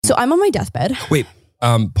So I'm on my deathbed. Wait,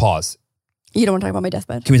 pause. You don't want to talk about my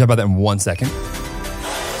deathbed? Can we talk about that in 1 second?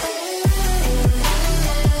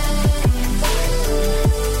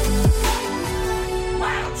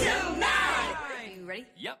 Wild till 9. Are you ready?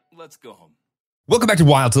 Yep, let's go home. Welcome back to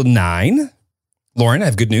Wild Till 9. Lauren, I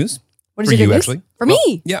have good news. What is for your you, good news? actually. For Well,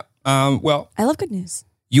 me? Yeah. Well, I love good news.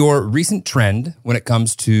 your recent trend when it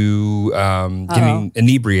comes to getting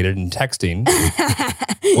inebriated and texting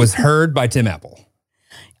was heard by Tim Apple.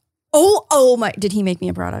 Oh my, did he make me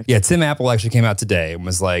a product? Yeah, Tim Apple actually came out today and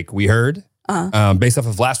was like, we heard, based off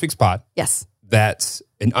of last week's pod, Yes. that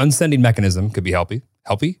an unsending mechanism could be helpful.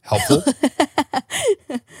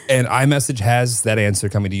 And iMessage has that answer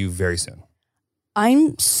coming to you very soon.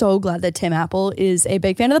 I'm so glad that Tim Apple is a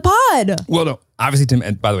big fan of the pod. Well, no, obviously, Tim,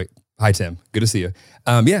 and by the way, hi, Tim. Good to see you.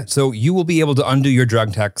 Yeah, so you will be able to undo your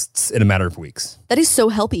drug texts in a matter of weeks. That is so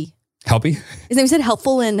helpy. Helpy? His name said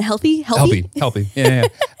helpful and healthy? Helpy. Yeah.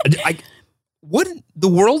 The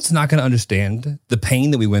world's not going to understand the pain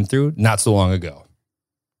that we went through not so long ago.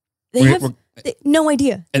 They have no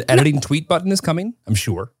idea. An editing tweet button is coming, I'm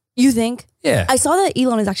sure. You think? Yeah. I saw that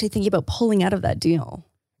Elon is actually thinking about pulling out of that deal.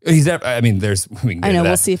 We can get I know. into We'll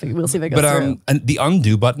that. see if it goes through. But the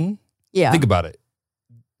undo button, Yeah. think about it.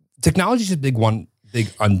 Technology is a big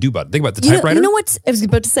undo button. Think about the You typewriter. know what I was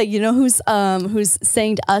about to say? You know who's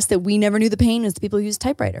saying to us that we never knew the pain is the people who use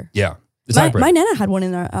typewriter. Yeah. The typewriter. My nana had one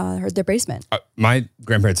in their basement. My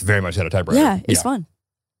grandparents very much had a typewriter. Yeah, it's fun.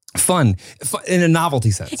 Fun in a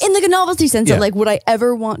novelty sense. In the novelty sense Yeah. of like, would I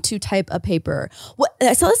ever want to type a paper?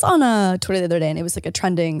 I saw this on Twitter the other day and it was like a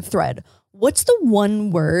trending thread. What's the one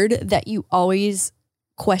word that you always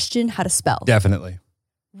question how to spell? Definitely.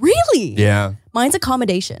 Really? Yeah. Mine's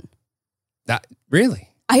accommodation. Really?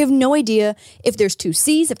 I have no idea if there's two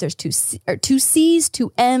C's, if there's two C's,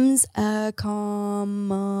 two M's,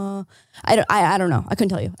 comma. I don't know. I couldn't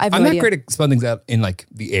tell you. I have I'm no not idea. great at spelling things out in like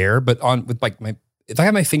the air, but if I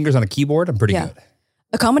have my fingers on a keyboard, I'm pretty good.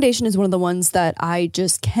 Accommodation is one of the ones that I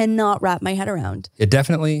just cannot wrap my head around. Yeah,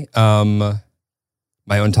 definitely.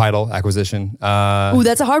 My own title acquisition. Ooh,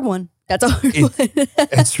 that's a hard one. That's a hard one.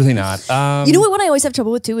 It's really not. You know what one I always have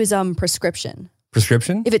trouble with too is prescription.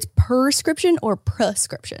 Prescription? If it's prescription or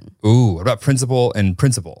prescription. Ooh, what about principal and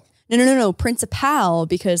principal? No. Principal,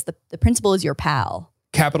 because the principal is your pal.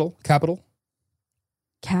 Capital?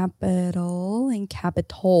 Capital and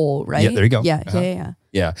capital, right? Yeah, there you go. Yeah, Uh-huh. yeah.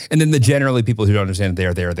 Yeah. And then the generally people who don't understand there.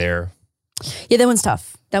 Yeah, that one's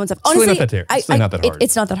tough. It's Honestly, really not that it's really not that hard.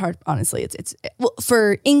 It's not that hard, honestly. It's well,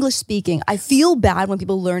 for English speaking, I feel bad when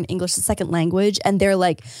people learn English as a second language and they're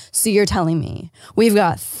like, so you're telling me we've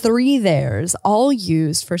got 3 theirs all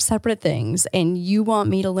used for separate things and you want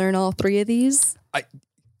me to learn all 3 of these?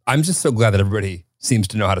 I'm just so glad that everybody seems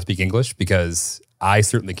to know how to speak English because I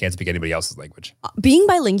certainly can't speak anybody else's language. Being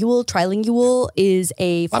bilingual, trilingual is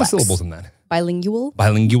a A lot of flex. syllables in that. Bilingual?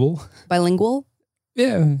 Bilingual?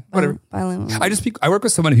 Yeah, whatever. Bilingual. I work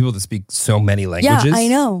with so many people that speak so many languages. Yeah, I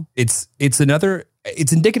know. It's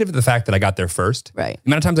indicative of the fact that I got there first. Right. The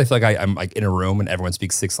amount of times I feel like I'm like in a room and everyone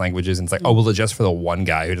speaks 6 languages and it's like, oh, we'll adjust for the one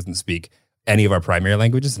guy who doesn't speak any of our primary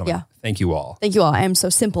languages. And I'm like, thank you all. Thank you all. I am so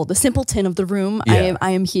simple. The simpleton of the room. Yeah.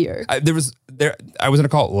 I am here. I was on a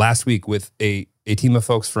call last week with a team of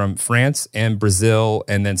folks from France and Brazil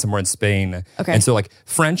and then somewhere in Spain. Okay. And so like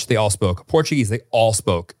French, they all spoke. Portuguese, they all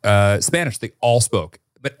spoke. Spanish, they all spoke.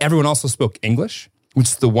 But everyone also spoke English, which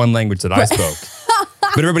is the one language that I spoke.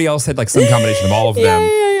 But everybody else had like some combination of all of them.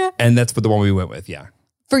 Yeah. And that's the one we went with. Yeah.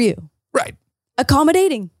 For you. Right.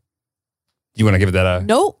 Accommodating. You want to give it that a...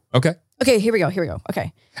 Nope. Okay. Okay, here we go.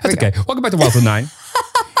 Okay. That's okay. Welcome back to Wild Till 9.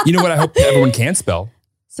 You know what I hope everyone can spell?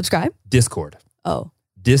 Subscribe. Discord. Oh.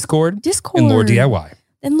 Discord. Discord. And Lord DIY.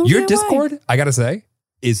 And Lord Your DIY. Discord, I got to say,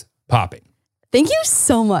 is popping. Thank you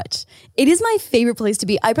so much. It is my favorite place to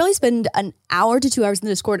be. I probably spend an hour to 2 hours in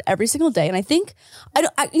the Discord every single day. And I think,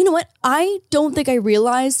 you know what? I don't think I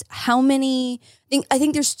realized how many, I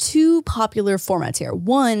think there's 2 popular formats here.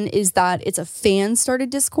 One is that it's a fan-started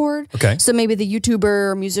Discord. Okay. So maybe the YouTuber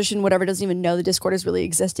or musician, whatever, doesn't even know the Discord is really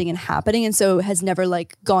existing and happening. And so has never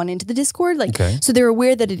like gone into the Discord. So they're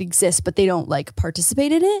aware that it exists, but they don't like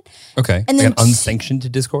participate in it. Okay. And then like an unsanctioned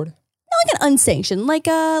Discord? Like an unsanctioned, like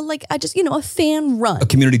a just, a fan run. A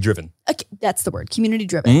community driven. That's the word, community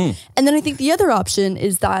driven. And then I think the other option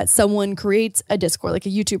is that someone creates a Discord, like a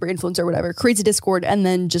YouTuber, influencer, or whatever, creates a Discord and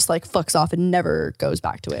then just like fucks off and never goes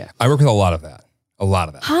back to it. I work with a lot of that.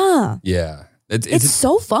 Huh. Yeah. It's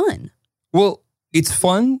so fun. Well, it's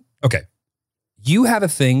fun. Okay. You have a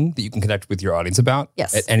thing that you can connect with your audience about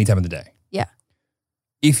Yes. at any time of the day. Yeah.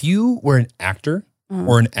 If you were an actor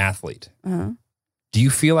or an athlete, Uh-huh. do you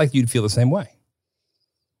feel like you'd feel the same way?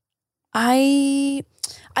 I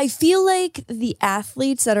feel like the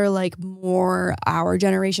athletes that are like more our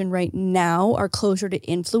generation right now are closer to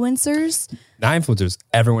influencers. Not influencers.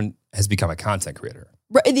 Everyone has become a content creator.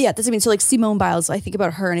 Right, yeah, that's what I mean. So like Simone Biles, I think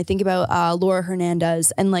about her and I think about Laura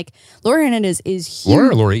Hernandez. And like Laura Hernandez is huge. Laura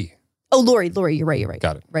or Lori? Oh, Lori, you're right.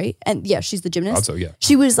 Got it. Right? And yeah, she's the gymnast. Also, yeah.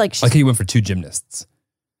 She was like, Like how you went for 2 gymnasts.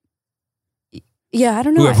 yeah, I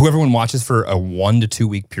don't know. Who everyone watches for a 1 to 2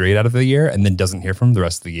 week period out of the year and then doesn't hear from the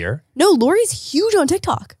rest of the year. No, Lori's huge on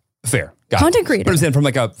TikTok. Fair. Got Content it. creator. But I'm saying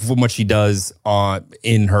from what she does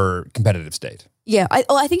in her competitive state. Yeah,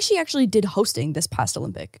 I think she actually did hosting this past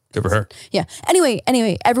Olympic. Good for her. Yeah. Anyway,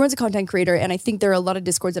 everyone's a content creator, and I think there are a lot of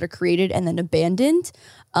Discords that are created and then abandoned.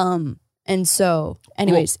 And so,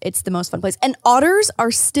 anyways, it's the most fun place. And otters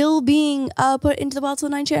are still being put into the Wild Till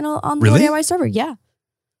 9 channel on the Really? DIY server. Yeah,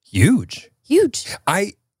 Huge. huge.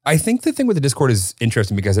 I think the thing with the Discord is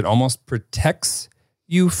interesting because it almost protects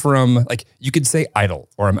you from, like, you could say idle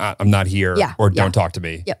or I'm not here Yeah, or yeah. don't talk to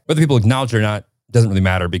me. Yep. Whether people acknowledge it or not doesn't really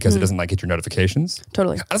matter because it doesn't like hit your notifications.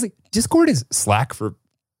 Totally. Honestly, Discord is Slack for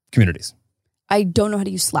communities. I don't know how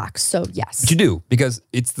to use Slack, so yes. But you do because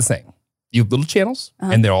it's the same. You have little channels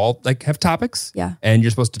and they all like have topics. Yeah. And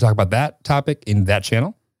you're supposed to talk about that topic in that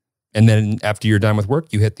channel. And then after you're done with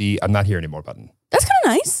work, you hit the I'm not here anymore button. That's kind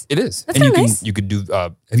of nice. It is. That's and you kinda can nice. you could do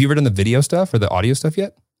have you ever done the video stuff or the audio stuff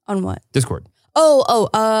yet? On what? Discord.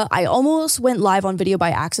 I almost went live on video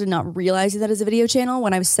by accident, not realizing that it's a video channel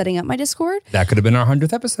when I was setting up my Discord. That could have been our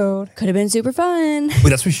 100th episode. Could have been super fun. Wait,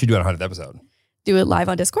 that's what we should do on our 100th episode. Do it live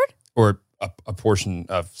on Discord? Or a portion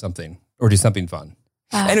of something. Or do something fun.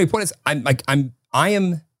 Anyway, point is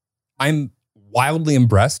I'm wildly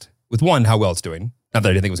impressed with one, how well it's doing. Not that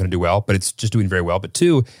I didn't think it was gonna do well, but it's just doing very well. But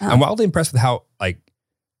 2, I'm wildly impressed with how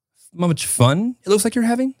much fun it looks like you're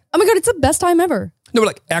having. Oh my God, it's the best time ever. No, but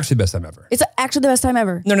like actually best time ever. It's actually the best time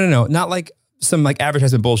ever. No. Not like some like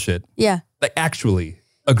advertisement bullshit. Yeah. Like actually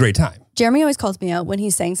a great time. Jeremy always calls me out when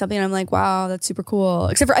he's saying something and I'm like, wow, that's super cool.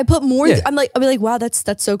 Except for I put more, Yeah. I'll be like, wow, that's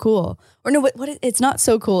so cool. Or no, what it's not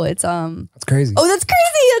so cool. It's, That's crazy. oh, that's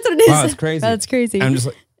crazy. That's what it is. Wow, that's crazy. That's crazy. I'm just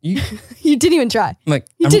like, you didn't even try. like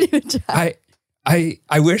You I'm- didn't even try.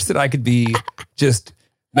 I wish that I could be just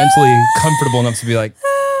mentally comfortable enough to be like,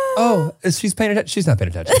 oh, she's paying attention. She's not paying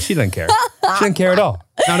attention. She doesn't care. She doesn't care at all.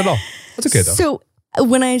 Not at all. That's okay though. So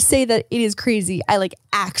when I say that it is crazy, I like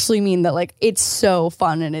actually mean that like it's so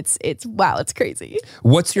fun and it's wow, it's crazy.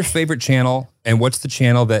 What's your favorite channel and what's the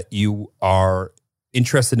channel that you are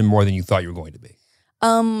interested in more than you thought you were going to be?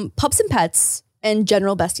 Pups and Pets and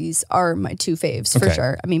General Besties are my 2 faves for Okay.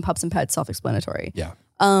 sure. I mean, Pups and Pets, self-explanatory. Yeah.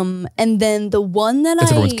 And then the one that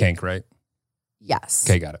That's I everyone's kink, right? yes,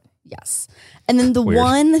 Okay, got it. yes, and then the Weird.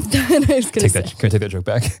 one that I was gonna Take say, that. Can I take that joke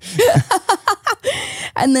back?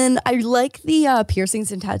 and then I like the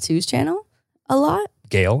piercings and tattoos channel a lot.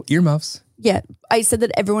 Gail, earmuffs. Yeah, I said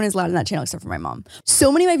that everyone is allowed in that channel except for my mom.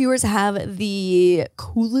 So many of my viewers have the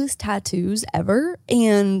coolest tattoos ever,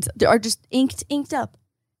 and they are just inked up,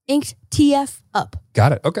 inked TF up.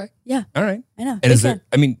 Got it. Okay. Yeah, All right. I know. And Big is fan. there,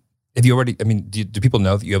 I mean, have you already, I mean, do people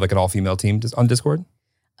know that you have like an all-female team on Discord?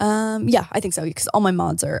 Yeah, I think so because all my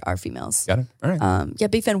mods are females. Got it. All right. Yeah,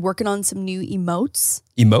 big fan. Working on some new emotes,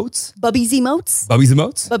 Emotes? Bubby's emotes, Bubby's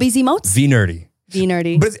emotes? Bubby's emotes. V nerdy. V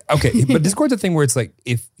nerdy. But it's, okay, but Discord's a thing where it's like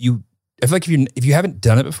I feel like if you haven't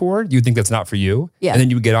done it before, you would think that's not for you. Yeah. And then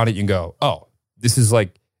you would get on it and go, oh, this is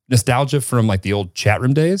like nostalgia from like the old chat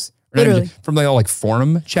room days. Or not even- Literally. From like all like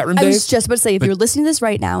forum chat room I days. was just about to say, if you're listening to this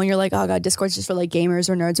right now and you're like, oh God, Discord's just for like gamers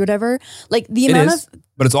or nerds or whatever, like the It amount is, of,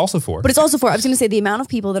 but it's also for. but it's also for, I was going to say the amount of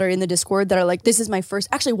people that are in the Discord that are like, this is my first,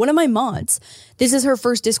 actually one of my mods, this is her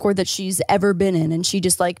first Discord that she's ever been in. And she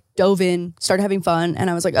just like dove in, started having fun. And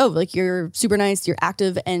I was like, oh, like you're super nice, you're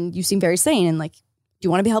active and you seem very sane. And like, do you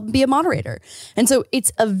want to be a moderator? And so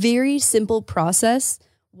it's a very simple process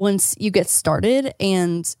once you get started,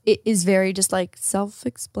 and it is very just like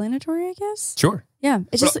self-explanatory, I guess. Sure. Yeah,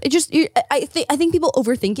 I think people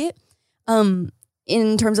overthink it,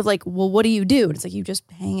 in terms of like, well, what do you do? And it's like you just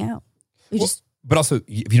hang out. You just But also,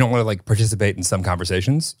 if you don't want to like participate in some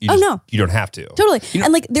conversations, you no. you don't have to. totally. You know-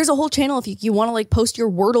 And like, there's a whole channel if you want to like post your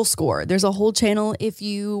Wordle score. There's a whole channel if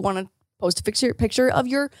you want to post a picture of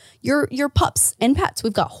your pups and pets.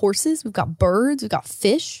 We've got horses, we've got birds, we've got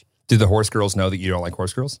fish. Do the horse girls know that you don't like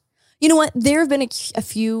horse girls? You know what? There have been a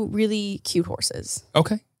few really cute horses.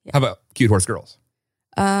 Okay. How about cute horse girls?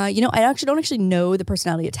 I don't know the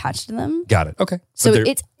personality attached to them. Got it. Okay. So But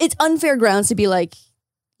they're- it's unfair grounds to be like,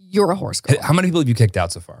 you're a horse girl. how many people have you kicked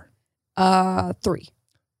out so far? 3.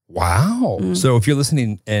 Wow. So if you're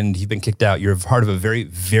listening and you've been kicked out, you're part of a very,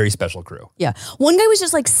 very special crew. Yeah. One guy was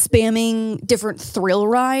just like spamming different thrill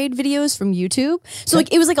ride videos from YouTube. So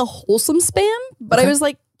like it was like a wholesome spam, but I was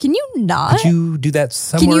like, can you not? Could you do that Can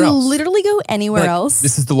somewhere you else? literally go anywhere Like, else?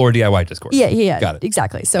 This is the Lord DIY Discord. Yeah. Got it.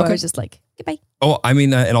 Exactly. So I was just like, goodbye. Oh, I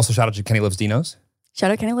mean, and also shout out to Kenny Loves Dinos, Shout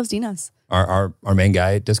out Kenny Loves Dinos. our main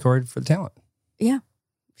guy at Discord for the talent. Yeah.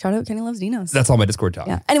 Shout out Kenny Loves Dinos. That's all my Discord talk.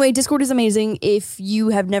 Yeah. Anyway, Discord is amazing. If you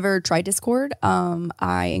have never tried Discord,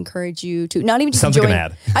 I encourage you to not even just Sounds like join. an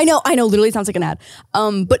ad. I know. Literally sounds like an ad.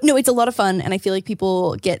 But no, it's a lot of fun, and I feel like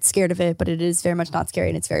people get scared of it, but it is very much not scary,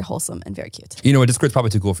 and it's very wholesome and very cute. You know what? Discord's probably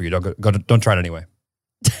too cool for you. Don't try it anyway.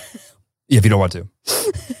 If you don't want to.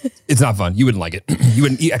 It's not fun. You wouldn't like it. You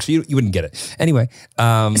wouldn't get it. Anyway.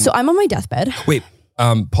 So I'm on my deathbed. Wait,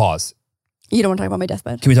 pause. You don't want to talk about my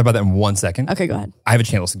deathbed? Can we talk about that in 1 second? Okay, go ahead. I have a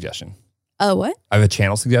channel suggestion. Oh, what? I have a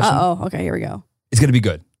channel suggestion. Okay, here we go. It's going to be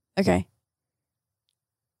good. Okay.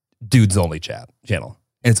 Dudes only channel.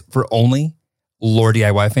 And it's for only Lord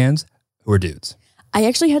DIY fans who are dudes. I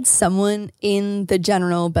actually had someone in the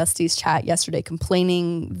general besties chat yesterday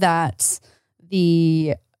complaining that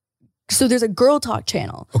so there's a girl talk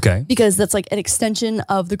channel. Okay. Because that's like an extension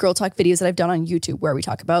of the girl talk videos that I've done on YouTube where we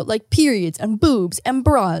talk about like periods and boobs and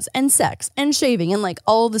bras and sex and shaving and like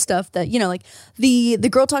all the stuff that, like the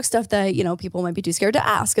girl talk stuff that, people might be too scared to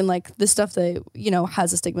ask and like the stuff that,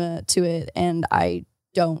 has a stigma to it. And I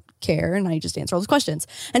don't care and I just answer all those questions.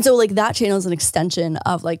 And so like that channel is an extension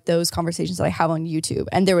of like those conversations that I have on YouTube.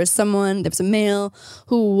 And there was a male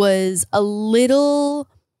who was a little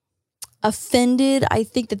offended, I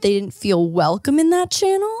think, that they didn't feel welcome in that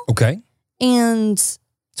channel. Okay. And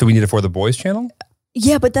so we need it for the boys channel?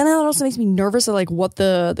 yeah, but then that also makes me nervous of like what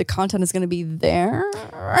the content is going to be there.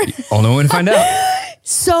 I'll know when to find out.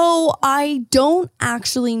 So I don't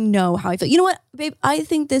actually know how I feel. You know what, babe? I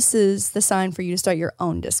think this is the sign for you to start your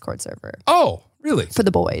own Discord server Oh, really? for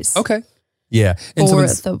the boys. Okay. Yeah. And For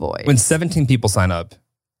so the boys. when 17 people sign up,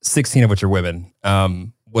 16 of which are women,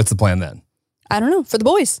 what's the plan then? I don't know. For the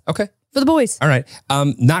boys. Okay. For the boys. All right.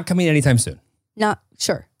 Not coming anytime soon. Not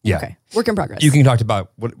sure. Yeah. Okay. Work in progress. You can talk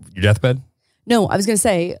about what your deathbed? No, I was going to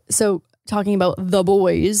say, so talking about The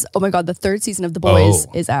Boys, oh my God, the 3rd season of The Boys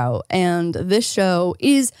is out. And this show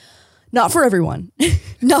is not for everyone.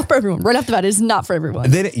 Not for everyone. Right off the bat, it is not for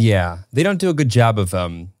everyone. They don't do a good job of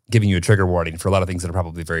giving you a trigger warning for a lot of things that are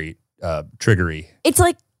probably very triggery. It's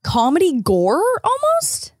like comedy gore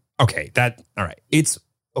almost. Okay. All right. It's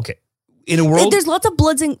okay. In a world, There's lots of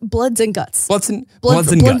bloods and guts. bloods and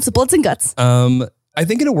guts. Bloods and guts. I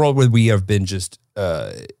think in a world where we have been just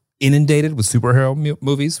inundated with superhero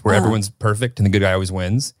movies where everyone's perfect and the good guy always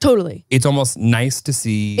wins, Totally. it's almost nice to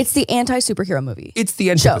see. It's the anti-superhero movie. It's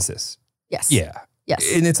the antithesis. Yes. Yeah. Yes.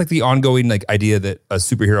 And it's like the ongoing like idea that a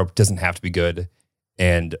superhero doesn't have to be good.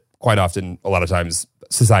 And quite often, a lot of times,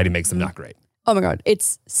 society makes them not great. Oh my God.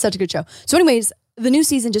 It's such a good show. So anyways, the new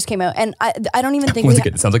season just came out and I don't even think Once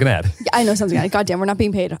again, it sounds like an ad. I know something. Goddamn, we're not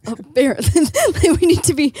being paid. We need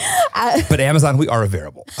to be But Amazon, we are a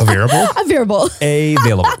variable. A variable? available.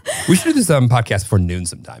 Available. We should do this podcast before noon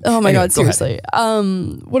sometime. Oh my Anyway, God, go ahead. seriously. What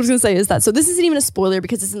I was going to say is that, so this isn't even a spoiler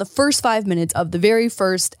because it's in the first 5 minutes of the very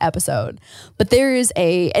first episode. But there is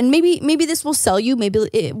and maybe this will sell you, maybe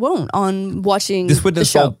it won't on watching This wouldn't the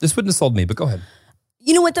have show. this wouldn't have sold me, but go ahead.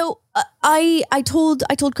 You know what though? I told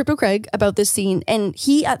Crypto Craig about this scene, and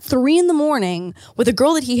he at 3 a.m. with a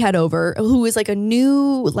girl that he had over who was like a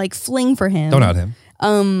new like fling for him. Don't out him.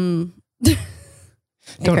 Don't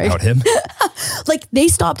Craig. out him. Like they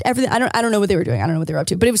stopped everything. I don't know what they were doing. I don't know what they were up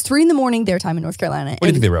to. But it was 3 a.m. their time in North Carolina. What do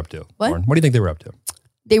you think they were up to? What? Lauren? What do you think they were up to?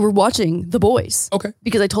 They were watching The Boys. Okay.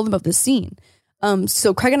 Because I told them about this scene.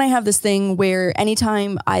 So Craig and I have this thing where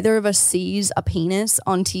anytime either of us sees a penis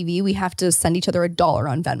on TV, we have to send each other $1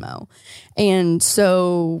 on Venmo. And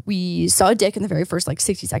so we saw a dick in the very first like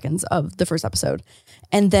 60 seconds of the first episode.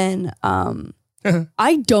 And then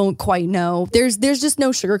I don't quite know. There's just no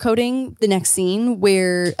sugarcoating the next scene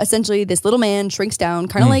where essentially this little man shrinks down,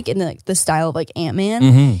 kind of like in the style of like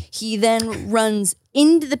Ant-Man. He then runs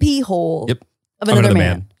into the pee hole of another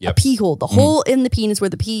man. Yep. A pee hole. The hole in the penis where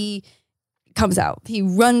the pee comes out. He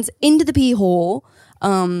runs into the pee hole,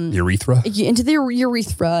 Urethra. into the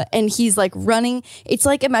urethra, and he's like running. It's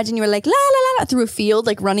like imagine you were like la la la la through a field,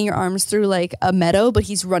 like running your arms through like a meadow, but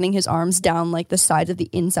he's running his arms down like the sides of the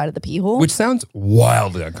inside of the pee hole. Which sounds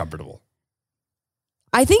wildly uncomfortable.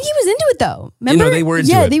 I think he was into it though. Remember? they were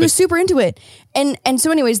into yeah, it, they were but- super into it. And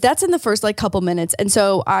so anyways, that's in the first like couple minutes. And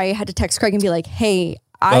so I had to text Craig and be like, hey,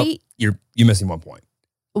 Well, you're missing one point.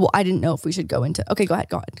 I didn't know if we should go into. Okay, go ahead.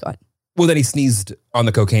 Well, then he sneezed on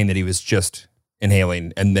the cocaine that he was just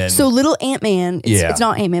inhaling, and then So little Ant-Man, Yeah. it's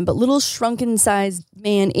not Ant-Man, but little shrunken-sized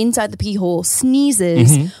man inside the pee hole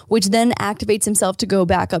sneezes, which then activates himself to go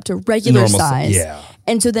back up to regular Normal size. yeah.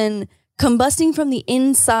 And so then combusting from the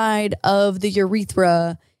inside of the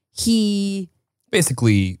urethra, he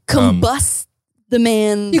basically combusts the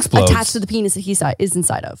man He explodes. attached to the penis that he is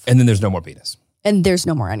inside of. and then there's no more penis. And there's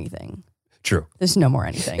no more anything. True. There's no more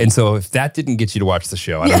anything. And so if that didn't get you to watch the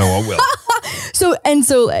show, I don't know what will. So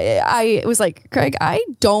I was like, Craig, I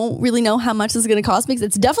don't really know how much this is going to cost me because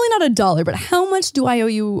it's definitely not $1, but how much do I owe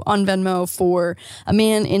you on Venmo for a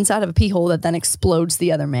man inside of a pee hole that then explodes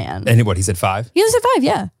the other man? And what, he said 5? He said 5,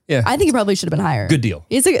 yeah. Yeah. I think it probably should have been higher. Good deal.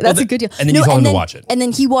 That's a good deal. And then you told him to watch it. And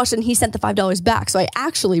then he watched it and he sent the $5 back. So I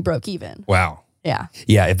actually broke even. Wow. Yeah.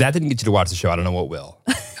 Yeah, if that didn't get you to watch the show, I don't know what will.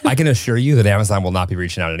 I can assure you that Amazon will not be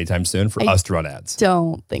reaching out anytime soon for us to run ads.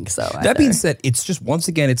 Don't think so. That being said, it's just, once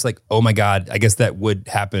again, it's like, oh my God, I guess that would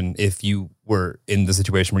happen if you were in the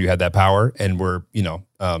situation where you had that power and were,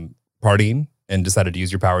 partying and decided to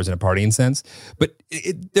use your powers in a partying sense. But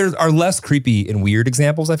there are less creepy and weird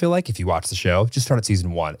examples, I feel like, if you watch the show. Just start at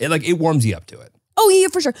season 1. It warms you up to it. Oh yeah,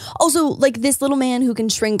 for sure. Also, like this little man who can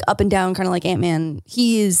shrink up and down, kind of like Ant-Man.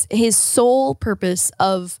 His sole purpose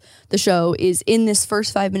of the show is in this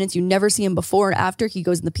first 5 minutes. You never see him before and after. He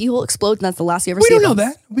goes in the pee hole, explodes, and that's the last you ever We see. don't of know him.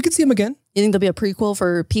 that. We could see him again. You think there'll be a prequel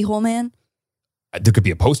for Pee Hole Man? There could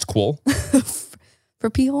be a post-quel. For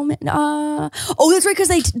Pee Hole Man? Oh, that's right, because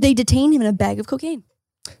they detain him in a bag of cocaine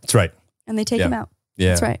That's right. and they take Yeah. him out. Yeah.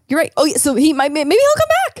 That's right. You're right. Oh yeah, so maybe he'll come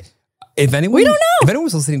back. If anyone, We don't know. If anyone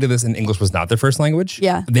was listening to this and English was not their first language,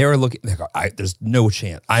 Yeah. they were looking. They go, there's no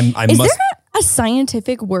chance. I Is must. there a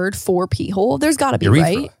scientific word for pee hole? There's got to be, Urethra.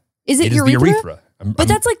 right? Is it It is urethra? the urethra. But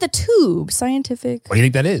that's like the tube. Scientific. What do you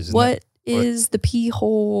think that is? Isn't What that- is the pee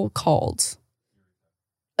hole called?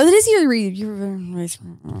 Oh, that is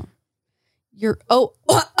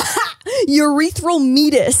urethral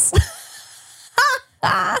meatus.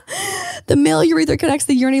 The male urethra connects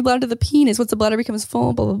the urinary bladder to the penis. Once the bladder becomes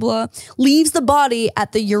full, blah, blah, blah, leaves the body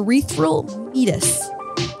at the urethral meatus.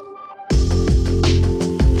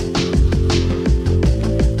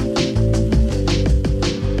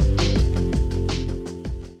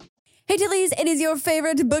 Hey Tillies, it is your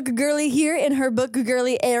favorite book girly here in her book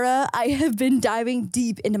girly era. I have been diving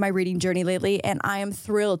deep into my reading journey lately, and I am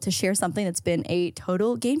thrilled to share something that's been a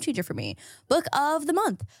total game changer for me. Book of the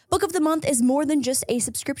Month. Book of the Month is more than just a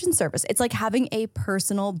subscription service. It's like having a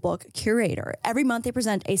personal book curator. Every month they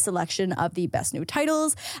present a selection of the best new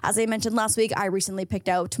titles. As I mentioned last week, I recently picked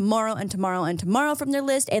out Tomorrow and Tomorrow and Tomorrow from their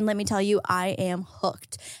list, and let me tell you, I am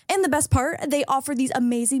hooked. And the best part, they offer these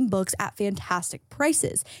amazing books at fantastic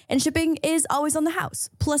prices, and shipping is always on the house.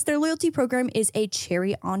 Plus, their loyalty program is a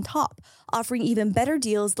cherry on top, offering even better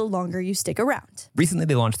deals the longer you stick around. Recently,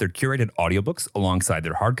 they launched their curated audiobooks alongside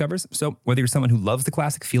their hardcovers. So whether you're someone who loves the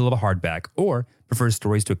classic feel of a hardback or prefers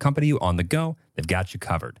stories to accompany you on the go, they've got you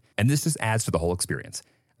covered. And this just adds to the whole experience.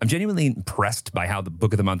 I'm genuinely impressed by how the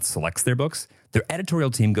Book of the Month selects their books. Their editorial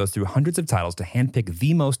team goes through hundreds of titles to handpick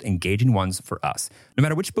the most engaging ones for us. No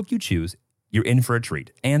matter which book you choose, you're in for a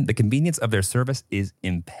treat. And the convenience of their service is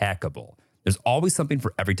impeccable. There's always something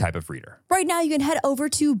for every type of reader. Right now, you can head over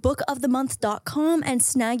to bookofthemonth.com and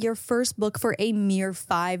snag your first book for a mere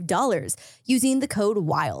 $5 using the code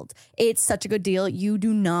WILD. It's such a good deal. You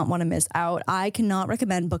do not want to miss out. I cannot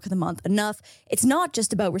recommend Book of the Month enough. It's not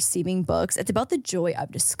just about receiving books. It's about the joy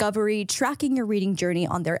of discovery, tracking your reading journey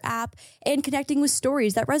on their app, and connecting with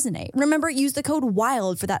stories that resonate. Remember, use the code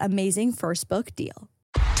WILD for that amazing first book deal.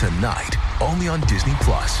 Tonight, only on Disney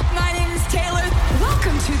Plus. My name is Taylor.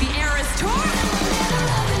 Welcome to the Eras Tour.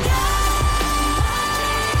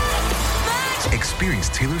 Experience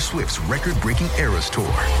Taylor Swift's record-breaking Eras Tour.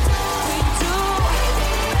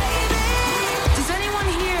 Does anyone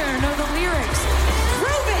here know the lyrics?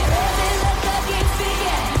 Prove it!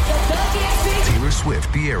 Taylor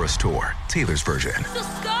Swift The Eras Tour, Taylor's version,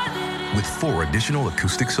 with 4 additional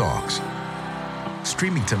acoustic songs.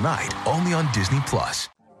 Streaming tonight, only on Disney Plus.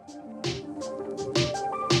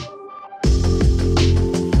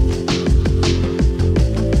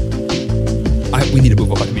 We need to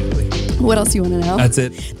move on immediately. What else do you want to know? That's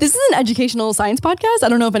it. This is an educational science podcast. I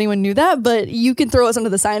don't know if anyone knew that, but you can throw us under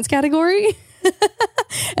the science category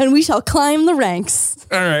and we shall climb the ranks.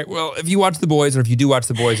 All right. Well, if you watch The Boys, or if you do watch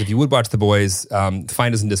The Boys, if you would watch The Boys, find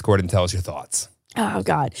us in Discord and tell us your thoughts. Oh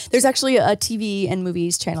God. There's actually a TV and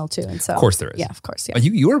movies channel too. And so, Of course there is. Yeah, of course. Yeah.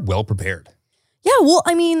 You are well prepared. Yeah. Well,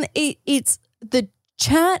 I mean, it's the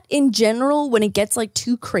chat in general, when it gets like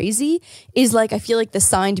too crazy, is like, I feel like the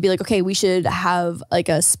sign to be like, okay, we should have like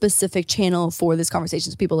a specific channel for this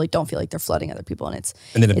conversation so people like don't feel like they're flooding other people, and it's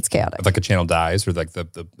chaotic. If like a channel dies or like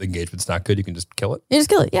the engagement's not good, you can just kill it. You just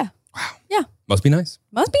kill it. Yeah. Wow. Yeah. Must be nice.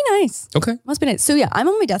 Must be nice. Okay. Must be nice. So yeah, I'm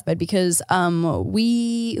on my deathbed because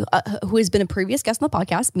we who has been a previous guest on the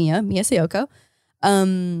podcast, Mia Sayoko,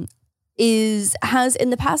 has in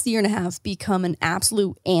the past year and a half become an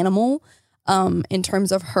absolute animal. In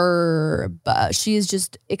terms of her, she is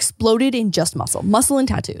just exploded in just muscle and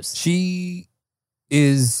tattoos. She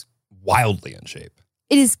is wildly in shape.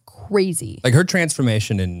 It is crazy. Like her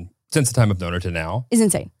transformation since the time I've known her to now is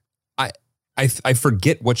insane. I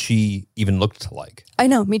forget what she even looked like. I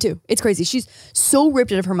know, me too. It's crazy. She's so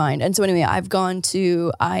ripped out of her mind. And so anyway, I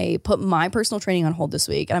put my personal training on hold this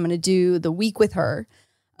week, and I'm going to do the week with her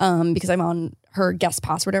because I'm on her guest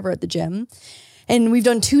pass or whatever at the gym. And we've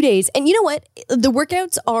done 2 days. And you know what? The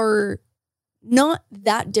workouts are not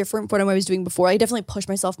that different from what I was doing before. I definitely push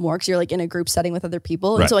myself more because you're like in a group setting with other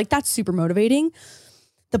people. And so like that's super motivating.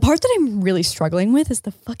 The part that I'm really struggling with is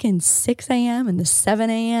the fucking 6 a.m. and the 7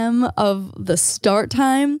 a.m. of the start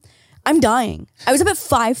time. I'm dying. I was up at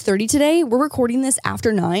 5:30 today. We're recording this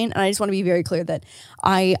after 9. And I just want to be very clear that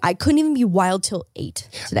I couldn't even be wild till 8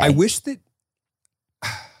 today. I wish that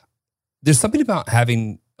there's something about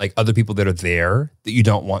having like other people that are there that you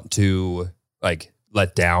don't want to like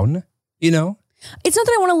let down, you know? It's not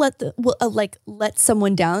that I want to let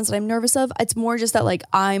someone down that I'm nervous of. It's more just that like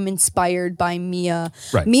I'm inspired by Mia.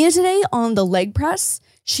 Right. Mia today on the leg press,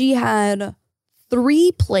 she had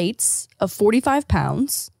 3 plates of 45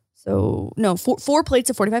 pounds. So no, 4 plates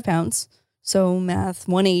of 45 pounds. So math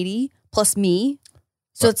 180 plus me.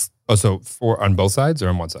 So it's so 4 on both sides or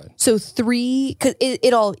on one side? So 3, because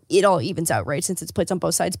it all evens out, right? Since it's plates on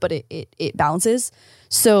both sides, but it balances.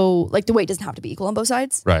 So like the weight doesn't have to be equal on both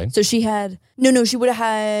sides. Right. So she had, she would have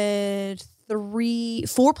had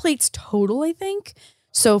 4 plates total, I think.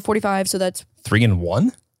 So 45, so that's 3 and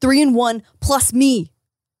 1? 3 and 1 plus me.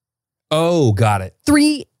 Oh, got it.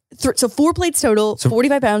 So 4 plates total, So-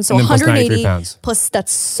 45 pounds, so and then plus 180 93 pounds. plus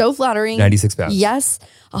that's so flattering. 96 pounds. Yes,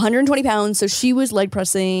 120 pounds. So she was leg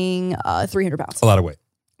pressing 300 pounds. A lot of weight.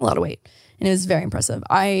 A lot of weight. And it was very impressive.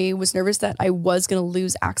 I was nervous that I was going to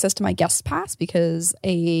lose access to my guest pass because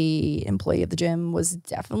a employee of the gym was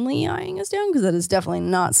definitely eyeing us down because that is definitely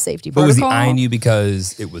not safety But was he protocol. eyeing you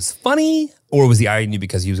because it was funny, or was he eyeing you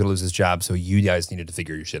because he was going to lose his job, so you guys needed to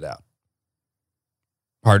figure your shit out?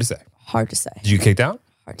 Hard to say. Hard to say. Did you get kicked out?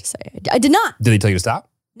 Hard to say. I did not. Did they tell you to stop?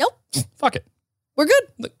 Nope. Fuck it. We're good.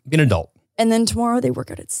 Look, be an adult. And then tomorrow they work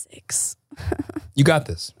out at 6. You got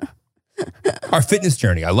this. Our fitness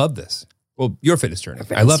journey. I love this. Well, your fitness journey.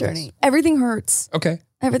 I love this. Everything hurts. Okay.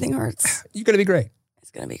 Everything hurts. You're going to be great.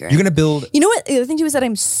 It's going to be great. You're going to build. You know what? The other thing too is that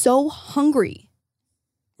I'm so hungry.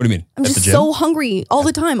 What do you mean? I'm At just the gym? so hungry all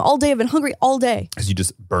the time. All day. I've been hungry all day. Because you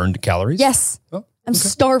just burned calories? Yes. Oh, I'm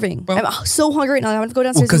starving. Well- I'm so hungry right now. I want to go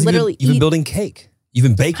Well, downstairs and literally you've been eat. building cake. You've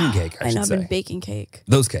been baking cake, I I should know. I've say. been baking cake.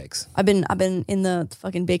 Those cakes. I've been in the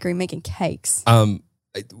fucking bakery making cakes.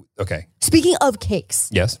 Okay. Speaking of cakes,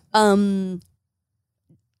 Yes. the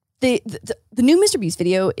new Mr. Beast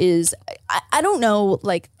video is I don't know,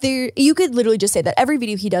 like there you could literally just say that every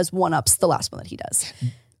video he does one-ups the last one that he does.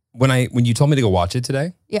 When you told me to go watch it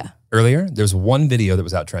today, Yeah. earlier, there's one video that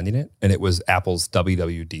was out trending it, and it was Apple's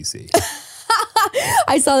WWDC,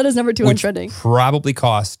 I saw that as number 2 on which trending probably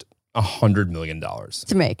cost $100 million.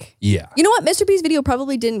 to make. Yeah. You know what? Mr. Beast video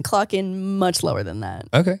probably didn't clock in much lower than that.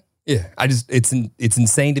 Okay. Yeah. It's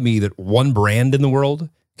insane to me that one brand in the world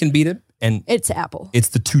can beat it, and It's Apple. it's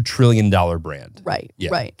the $2 trillion brand. Right.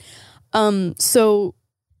 Yeah. Right. So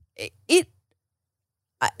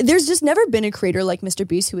there's just never been a creator like Mr.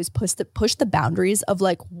 Beast who has pushed the boundaries of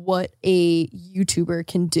like what a YouTuber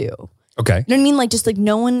can do. Okay. You know what I mean? Like just like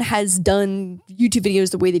no one has done YouTube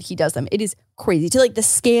videos the way that he does them. It is crazy to like the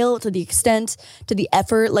scale, to the extent, to the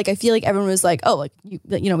effort. Like I feel like everyone was like, oh, like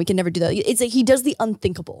you know, we can never do that. It's like he does the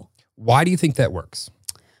unthinkable Why do you think that works?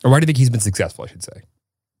 Or why do you think he's been successful, I should say?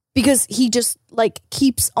 because he just like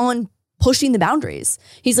keeps on pushing the boundaries.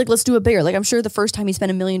 He's like, let's do it bigger. Like I'm sure the first time he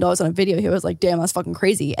spent $1 million on a video, he was like, damn, that's fucking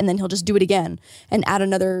crazy. And then he'll just do it again and add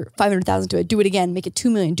another 500,000 to it. Do it again, make it 2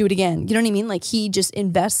 million, do it again. You know what I mean? Like he just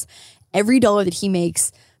invests every dollar that he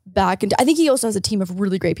makes back into. I think he also has a team of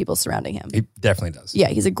really great people surrounding him. He definitely does. Yeah,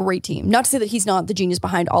 he's a great team. Not to say that he's not the genius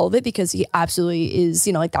behind all of it, because he absolutely is,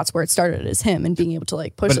 you know, like that's where it started, is him and being able to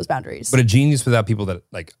like push those boundaries. But a genius without people that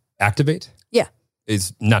like activate Yeah.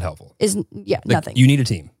 is not helpful. Like, Nothing. You need a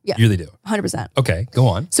team. Yeah. You really do. 100%. Okay, go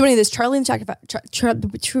on. So anyway, this Charlie and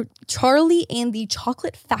the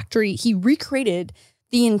Chocolate Factory, he recreated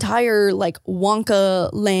the entire like Wonka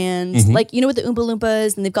land, Mhm. like, you know, with the Oompa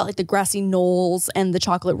Loompas, and they've got like the grassy knolls and the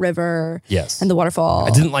chocolate river Yes. and the waterfall. I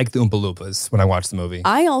didn't like the Oompa Loompas when I watched the movie.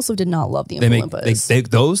 I also did not love the They Oompa make Loompas.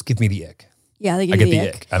 those give me the ick. Yeah, they I give get me the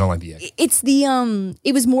ick. ick. I don't like the ick. It's the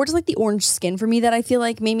it was more just like the orange skin for me that I feel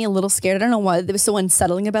like made me a little scared. I don't know why it was so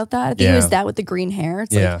unsettling about that. I think it was Yeah. that with the green hair.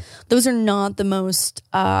 It's Yeah. like those are not the most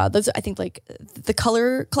those I think like the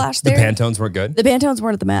color clash The there. Pantones weren't good. The Pantones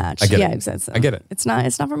weren't at the match. I get yeah, it. exactly. I get it. It's not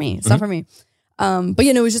for me. It's not for me. But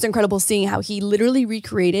you know, it was just incredible seeing how he literally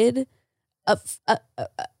recreated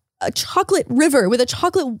a chocolate river with a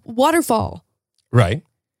chocolate waterfall. Right.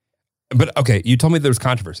 But okay, you told me there was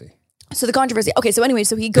controversy. So the controversy. Okay, so anyway,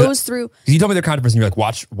 so he goes through. You told me there controversy and you're like,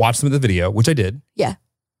 watch some of the video, which I did. Yeah.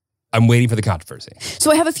 I'm waiting for the controversy.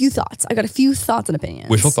 So I have a few thoughts. I got a few thoughts and opinions.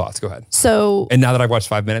 Wishful thoughts. Go ahead. So And now that I've watched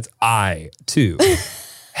 5 minutes, I too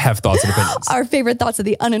have thoughts and opinions. our favorite thoughts are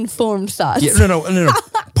the uninformed thoughts. Yeah, no.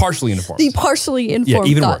 Partially informed. The partially informed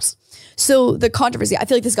even thoughts. So the controversy, I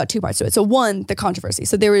feel like this got two parts to it. So one, the controversy.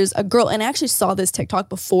 So there was a girl, and I actually saw this TikTok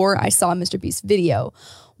before I saw Mr. Beast's video,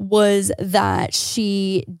 was that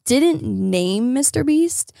she didn't name Mr.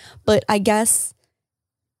 Beast, but I guess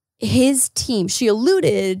his team, she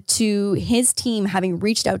alluded to his team having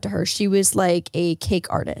reached out to her. She was like a cake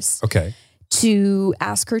artist Okay. to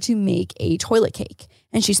ask her to make a toilet cake.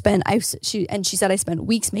 And she said I spent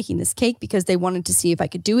weeks making this cake because they wanted to see if I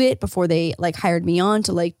could do it before they like hired me on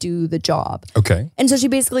to like do the job. Okay. And so she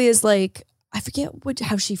basically is like, I forget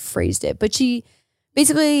how she phrased it, but she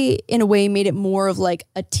basically in a way made it more of like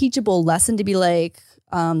a teachable lesson to be like,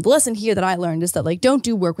 the lesson here that I learned is that like, don't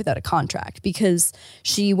do work without a contract, because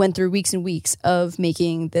she went through weeks and weeks of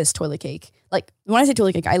making this toilet cake. Like when I say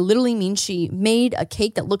toilet cake, I literally mean she made a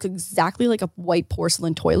cake that looked exactly like a white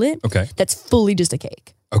porcelain toilet. Okay. That's fully just a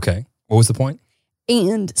cake. Okay. What was the point?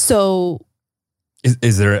 And so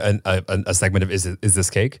Is there a segment of is this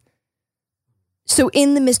cake? So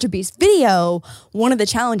in the Mr. Beast video, one of the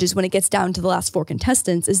challenges when it gets down to the last four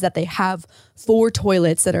contestants is that they have 4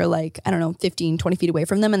 toilets that are like, I don't know, 15, 20 feet away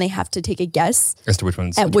from them. And they have to take a guess As to which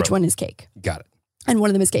one's at which one is cake. Got it. And one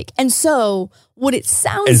of them is cake. And so what it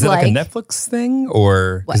sounds Is it like a like Netflix thing,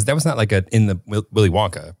 or What? because that was not like in the Willy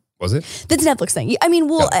Wonka, was it? that's a Netflix thing. I mean,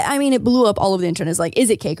 well, Yeah. I mean, it blew up all over the internet. It's like, is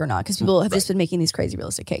it cake or not? Because people have just been making these crazy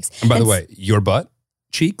realistic cakes. And by the way, your butt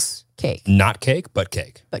cheeks, Cake, not cake, but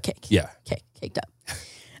cake. but cake. Yeah, Caked up.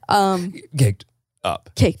 caked up.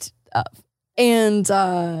 Caked up. And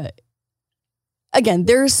again,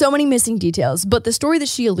 there are so many missing details, but the story that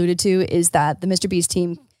she alluded to is that the Mr. Beast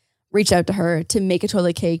team reached out to her to make a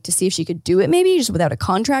toilet cake to see if she could do it, maybe just without a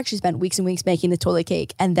contract. She spent weeks and weeks making the toilet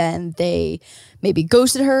cake, and then they maybe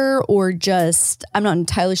ghosted her, or just, I'm not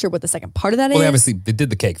entirely sure what the second part of that Well, is. they obviously they did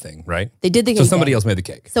the cake thing, right? They did the cake. So somebody thing. else made the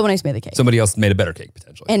cake. Someone else made the cake. Somebody else made a better cake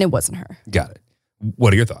potentially. And it wasn't her. Got it.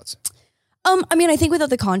 What are your thoughts? I mean, I think without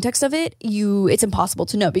the context of it, it's impossible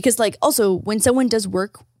to know, because like also when someone does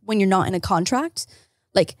work when you're not in a contract,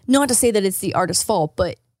 like not to say that it's the artist's fault,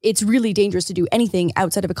 but it's really dangerous to do anything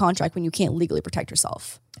outside of a contract when you can't legally protect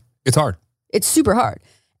yourself. It's hard. It's super hard.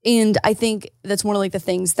 And I think that's one of like the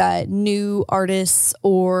things that new artists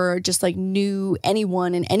or just like new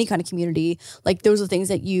anyone in any kind of community, like those are the things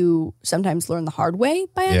that you sometimes learn the hard way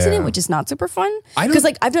by accident, Yeah. which is not super fun. I don't- Because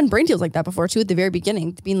like I've done brain deals like that before too at the very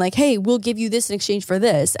beginning, being like, hey, we'll give you this in exchange for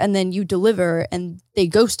this. And then you deliver and they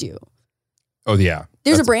ghost you. Oh yeah.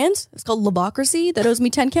 There's That's- a brand, it's called Labocracy, that owes me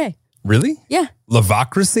 10K. Really? Yeah.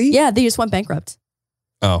 Lavocracy? Yeah, they just went bankrupt.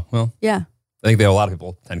 Oh well. Yeah. I think they owe a lot of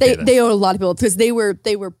people 10K then. They owe a lot of people because they were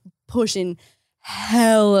pushing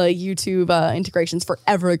hella YouTube integrations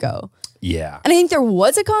forever ago. Yeah. And I think there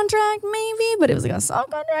was a contract maybe, but it was like a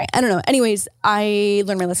soft contract. I don't know. Anyways, I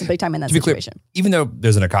learned my lesson big time in that To be clear, situation. even though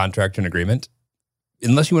there's a contract and agreement,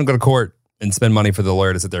 unless you want to go to court and spend money for the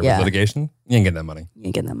lawyer to sit there Yeah. with litigation, you ain't getting that money. You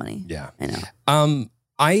ain't getting that money. Yeah. I know.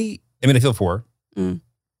 I mean, I feel for her. Mm.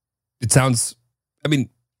 It sounds, I mean,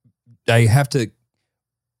 I have to,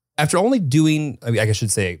 after only doing, I mean, I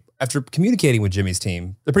should say, after communicating with Jimmy's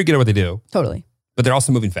team, they're pretty good at what they do, Totally. but they're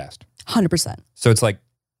also moving fast. 100%. So it's like,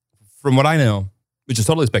 from what I know, which is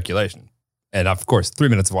totally speculation, and of course, 3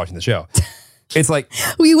 minutes of watching the show, it's like,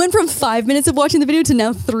 We went from 5 minutes of watching the video to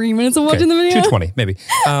now 3 minutes of watching the video. 220, maybe.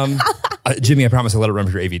 Jimmy, I promise I'll let it run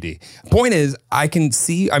for your AVD. Point is, I can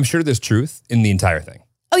see, I'm sure there's truth in the entire thing.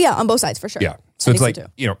 Oh yeah, on both sides for sure. Yeah. So I it's think like,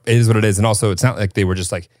 too. you know, it is what it is. And also, it's not like they were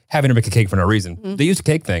just like having to make a cake for no reason. Mm-hmm. They used a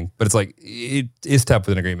cake thing, but it's like, it is tough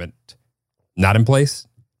with an agreement not in place.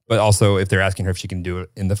 But also, if they're asking her if she can do it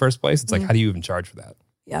in the first place, it's like, how do you even charge for that?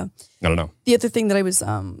 Yeah. I don't know. The other thing that I was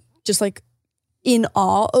just like in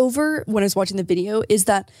awe over when I was watching the video is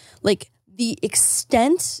that like the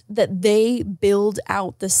extent that they build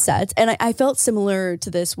out the sets, and I felt similar to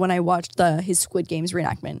this when I watched his Squid Games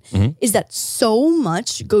reenactment, is that so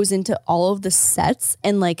much goes into all of the sets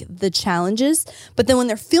and like the challenges, but then when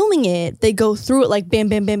they're filming it, they go through it like bam,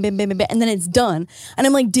 bam, bam, bam, bam, bam, bam, and then it's done. And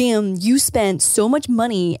I'm like, damn, you spent so much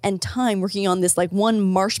money and time working on this like one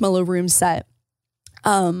marshmallow room set.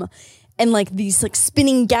 And like these like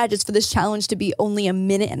spinning gadgets for this challenge to be only a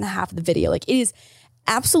minute and a half of the video. Like it is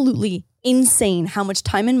absolutely insane how much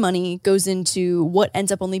time and money goes into what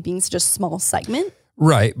ends up only being such a small segment.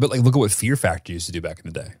 Right. But like, look at what Fear Factor used to do back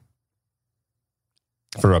in the day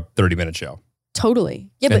for a 30-minute show.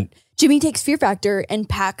 Totally. Yeah, but Jimmy takes Fear Factor and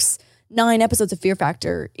packs 9 episodes of Fear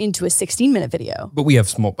Factor into a 16-minute video. But we have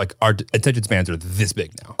small, like our attention spans are this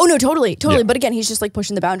big now. Oh no, totally. Yeah. But again, he's just like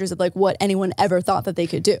pushing the boundaries of like what anyone ever thought that they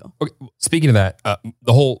could do. Okay. Speaking of that,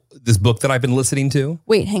 this book that I've been listening to.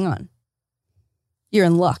 Wait, hang on. You're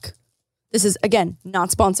in luck. This is, again, not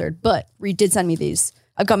sponsored, but Reed did send me these.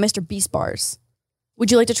 I've got Mr. Beast bars. Would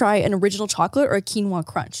you like to try an original chocolate or a quinoa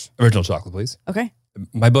crunch? Original chocolate, please. Okay.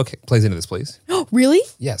 My book plays into this, please. Really?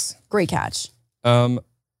 Yes. Great catch.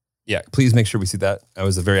 Yeah, please make sure we see that. That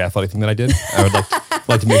was a very athletic thing that I did. I would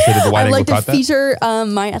like to make sure that the wide I'd angle like to caught that. feature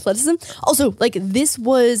my athleticism. Also, like this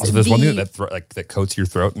was Also, there's one thing that coats your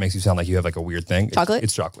throat, makes you sound like you have like a weird thing. Chocolate?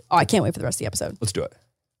 It's chocolate. Oh, I can't wait for the rest of the episode. Let's do it.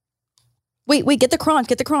 Wait, get the crunch.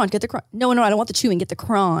 No, I don't want the chewing. Get the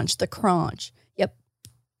crunch. Yep.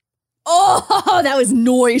 Oh, that was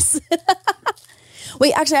noise.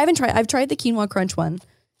 Wait, actually, I've tried the quinoa crunch one.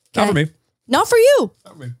 Not for me. Not for you.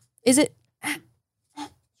 Not for me. Is it?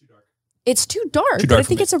 It's too dark. Too but dark I for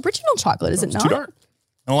think me. it's original chocolate, is it It's not? too dark.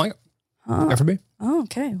 I don't like it. Not for me. Oh,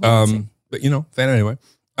 okay. Well, But you know, fan anyway.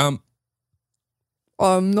 no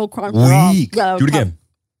crunch. Weak. Yeah, Do it again.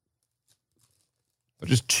 Don't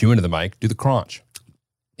just chew into the mic. Do the crunch.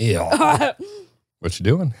 Ew. What you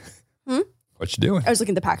doing? What you doing? I was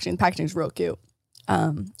looking at the packaging. The packaging's real cute.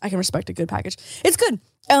 I can respect a good package. It's good.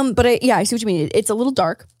 But I see what you mean. It's a little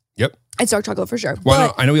dark. Yep. It's dark chocolate for sure.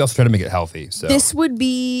 Well, but I know we also try to make it healthy. So this would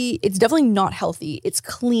be, it's definitely not healthy. It's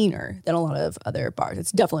cleaner than a lot of other bars.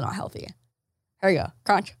 It's definitely not healthy. Here you go.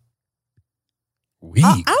 Crunch. weak. I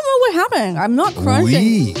don't know what happened. I'm not crunching.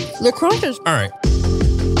 Weak. The crunch is... All right.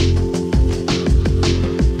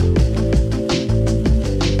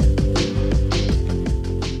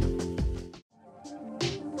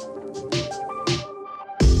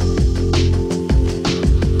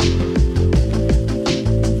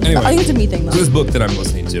 Anyway, I think it's a me thing though. so this book that I'm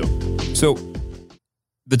listening to. So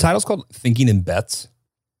the title's called Thinking in Bets,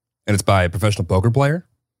 and it's by a professional poker player.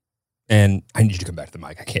 And I need you to come back to the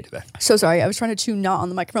mic. I can't do that. So sorry. I was trying to chew not on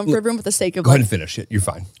the microphone for everyone for the sake of Go ahead like, and finish it. You're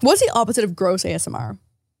fine. what's the opposite of gross ASMR?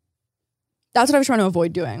 That's what I was trying to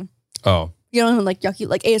avoid doing. Oh, You know, like yucky,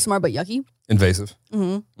 like ASMR, but yucky, invasive.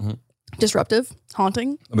 disruptive,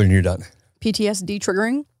 haunting, I mean, you're done. PTSD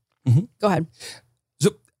triggering. Go ahead. So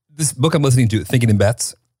this book I'm listening to, Thinking in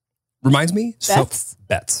Bets, reminds me. Bets?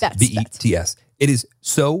 Bets. Bets, B-E-T-S. It is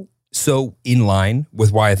so in line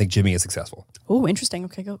with why I think Jimmy is successful. Oh, interesting.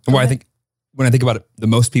 Okay, go. And why I ahead. think, when I think about it, the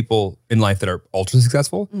most people in life that are ultra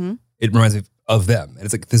successful, it reminds me of them. And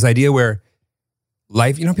it's like this idea where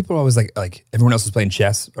life, you know, people are always like everyone else is playing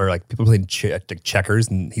chess, or like people playing checkers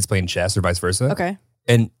and he's playing chess, or vice versa. Okay.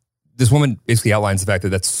 And this woman basically outlines the fact that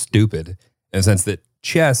that's stupid in the sense that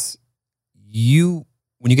chess,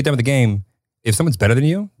 when you get done with the game, if someone's better than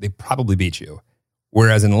you, they probably beat you.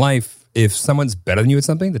 Whereas in life, if someone's better than you at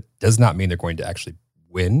something, that does not mean they're going to actually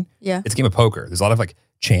win. Yeah. It's a game of poker. There's a lot of like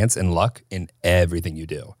chance and luck in everything you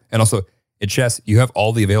do. And also in chess, you have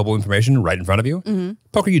all the available information right in front of you.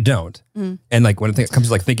 Poker, you don't. And like when it comes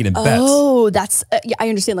to like thinking in bets. Oh, that's yeah. I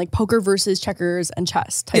understand. Like poker versus checkers and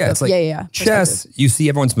chess. Type Yeah, of, it's like yeah. chess, you see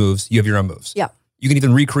everyone's moves, you have your own moves. Yeah. You can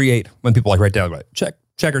even recreate when people like write down, right?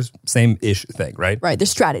 Checkers, same-ish thing, right? Right. The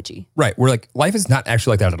strategy. Right. Where like life is not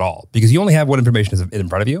actually like that at all, because you only have what information is in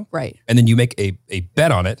front of you. Right. And then you make a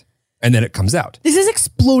bet on it, and then it comes out. This is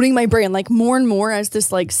exploding my brain like more and more as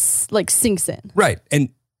this like sinks in. Right. And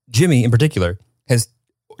Jimmy in particular has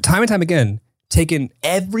time and time again taken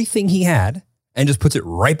everything he had and just puts it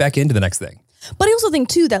right back into the next thing. But I also think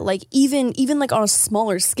too that like even like on a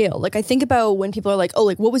smaller scale, like I think about when people are like, oh,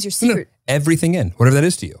 like what was your secret? Everything in, whatever that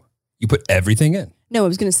is to you. You put everything in. No, I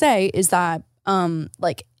was gonna say is that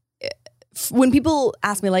like when people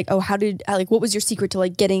ask me like, oh, what was your secret to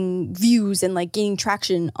like getting views and like gaining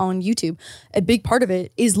traction on YouTube? A big part of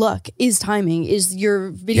it is luck, is timing, is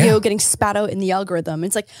your video getting spat out in the algorithm.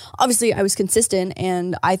 It's like, obviously I was consistent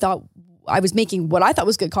and I thought I was making what I thought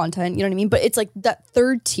was good content, you know what I mean? But it's like that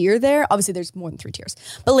third tier there. Obviously there's more than 3 tiers,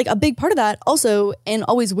 but like a big part of that also, and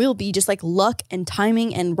always will be, just like luck and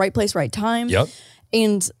timing and right place, right time. Yep.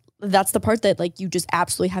 And that's the part that like you just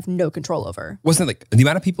absolutely have no control over. Wasn't it like the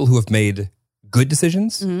amount of people who have made good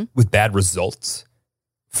decisions with bad results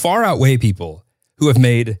far outweigh people who have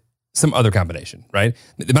made some other combination, right?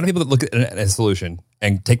 The amount of people that look at a solution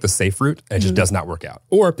and take the safe route and it just does not work out,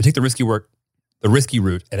 or take the risky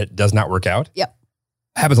route and it does not work out. Yep.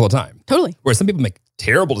 Happens all the time. Totally. Whereas some people make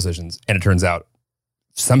terrible decisions and it turns out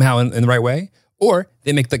somehow in the right way, or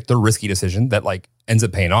they make like the risky decision that like ends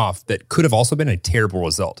up paying off that could have also been a terrible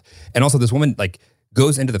result. And also this woman like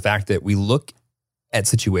goes into the fact that we look at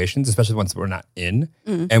situations, especially ones we're not in,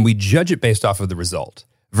 and we judge it based off of the result,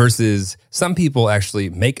 versus some people actually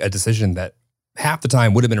make a decision that half the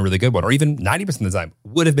time would have been a really good one, or even 90% of the time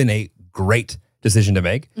would have been a great decision to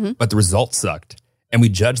make, but the result sucked. And we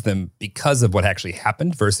judge them because of what actually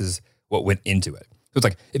happened versus what went into it. So it's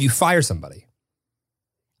like, if you fire somebody,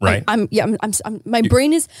 right? My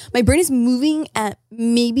brain is moving at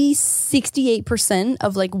maybe 68%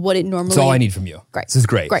 of like what it normally. That's all I need from you. Great. This is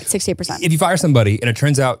great. Great, 68%. If you fire somebody and it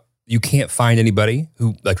turns out you can't find anybody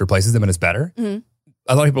who like replaces them and is better,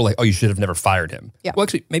 a lot of people are like, oh, you should have never fired him. Yeah. Well,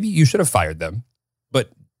 actually, maybe you should have fired them, but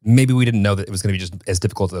maybe we didn't know that it was going to be just as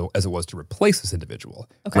difficult as it was to replace this individual,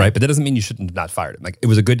 right? But that doesn't mean you shouldn't have not fired him. Like, it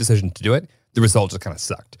was a good decision to do it. The result just kind of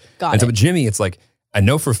sucked. So with Jimmy, it's like, I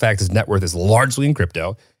know for a fact his net worth is largely in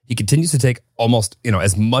crypto. He continues to take almost,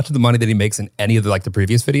 as much of the money that he makes in any of the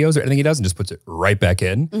previous videos or anything he does and just puts it right back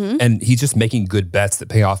in. And he's just making good bets that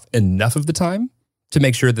pay off enough of the time to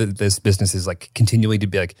make sure that this business is like continually to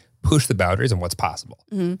be like push the boundaries on what's possible.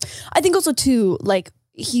 I think also too, like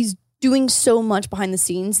he's doing so much behind the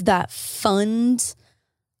scenes that fund,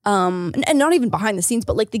 and not even behind the scenes,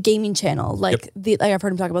 but like the gaming channel, like I've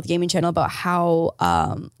heard him talk about the gaming channel about how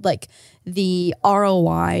like the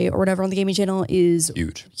ROI or whatever on the gaming channel is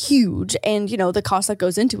huge. And, the cost that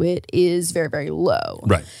goes into it is very, very low.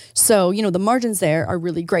 Right. So, the margins there are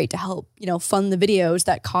really great to help, fund the videos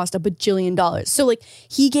that cost $1 bajillion. So like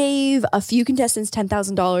he gave a few contestants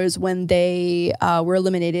 $10,000 when they were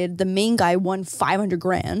eliminated. The main guy won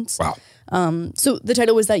 $500,000. Wow. So the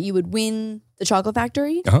title was that you would win the Chocolate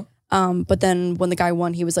Factory. But then when the guy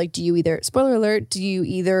won, he was like, spoiler alert,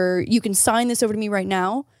 you can sign this over to me right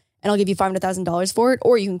now and I'll give you $500,000 for it,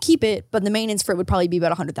 or you can keep it, but the maintenance for it would probably be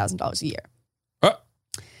about $100,000 a year.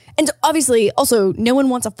 And obviously, also, no one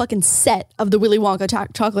wants a fucking set of the Willy Wonka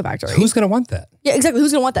Chocolate Factory. Who's going to want that? Yeah, exactly.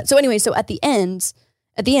 Who's going to want that? So anyway, so at the end,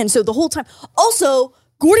 so the whole time, also,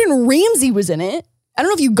 Gordon Ramsay was in it. I don't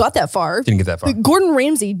know if you got that far. Didn't get that far. Gordon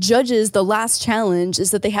Ramsay judges the last challenge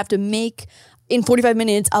is that they have to make in 45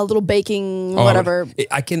 minutes a little baking whatever.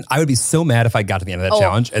 I would be so mad if I got to the end of that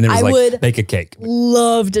challenge and there was bake a cake.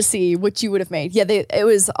 Love to see what you would have made. Yeah, it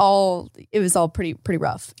was all pretty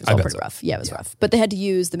rough. It was all pretty rough. Yeah, it was rough. But they had to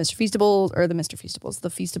use the Mr. Feastable or the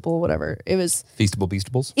Feastable, whatever. It was Feastable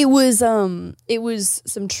Beastables. It was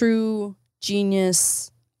some true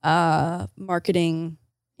genius marketing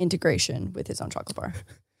integration with his own chocolate bar.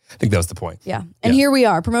 I think that was the point. Yeah. And here we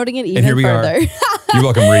are promoting it even further. You're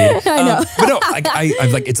welcome, Reed. I know. But no,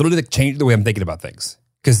 I'm like, it's literally like changed the way I'm thinking about things.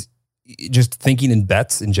 Because just thinking in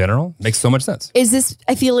bets in general makes so much sense.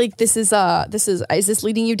 I feel like is this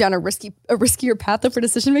leading you down a riskier path for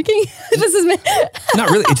decision making? This is not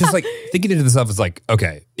really. It's just like thinking into stuff is like,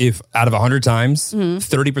 okay, if out of 100 times,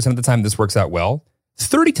 30% of the time this works out well,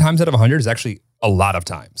 30 times out of 100 is actually a lot of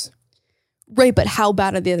times. Right, but how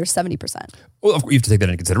bad are the other 70%? Well, of course, you have to take that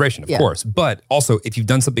into consideration, of course. But also, if you've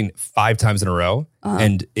done something 5 times in a row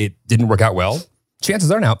and it didn't work out well,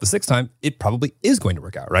 chances are now, the 6th time, it probably is going to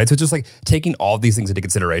work out, right? So it's just like taking all of these things into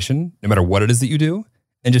consideration, no matter what it is that you do,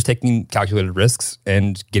 and just taking calculated risks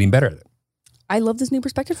and getting better at it. I love this new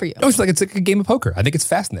perspective for you. No, it's like a game of poker. I think it's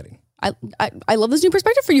fascinating. I love this new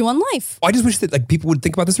perspective for you on life. I just wish that like people would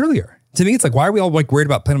think about this earlier. To me, it's like, why are we all like worried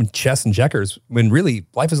about playing chess and checkers when really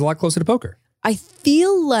life is a lot closer to poker? I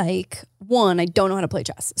feel like, one, I don't know how to play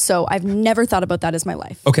chess. So I've never thought about that as my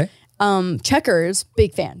life. Okay. Checkers,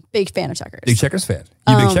 big fan of checkers. Big checkers fan.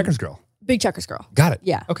 You big checkers girl. Big checkers girl. Got it.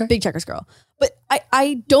 Yeah. Okay. Big checkers girl. But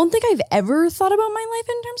I don't think I've ever thought about my life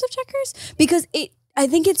in terms of checkers because I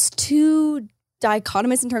think it's too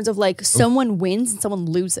dichotomous in terms of like someone wins and someone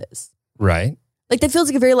loses. Right. Like that feels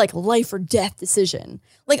like a very like life or death decision.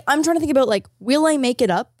 Like I'm trying to think about like, will I make it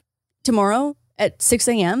up tomorrow at 6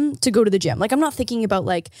 a.m. to go to the gym? Like I'm not thinking about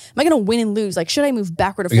like, am I going to win and lose? Like, should I move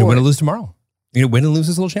backward or forward? Are you going to win or lose tomorrow? You're going to win and lose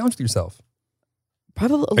this little challenge with yourself.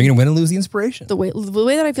 Probably. Are you going to win and lose the inspiration? The way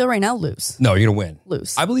that I feel right now, lose. No, you're going to win.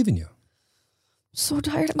 Lose. I believe in you. So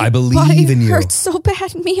tired. I believe Body in you. hurts so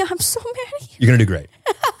bad. Mia, I'm so mad at you. You're going to do great.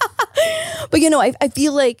 But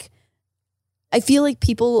I feel like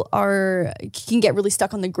people can get really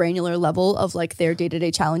stuck on the granular level of like their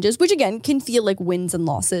day-to-day challenges, which again can feel like wins and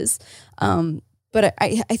losses. But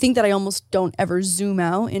I think that I almost don't ever zoom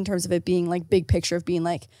out in terms of it being like big picture of being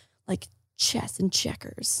like chess and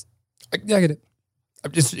checkers. I get it.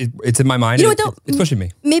 It's in my mind. You know what though? It's pushing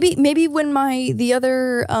me. Maybe when the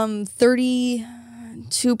other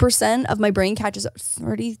 32% of my brain catches up,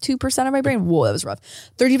 32% of my brain. Whoa, that was rough.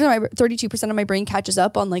 32% of my brain catches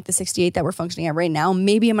up on like the 68 that we're functioning at right now.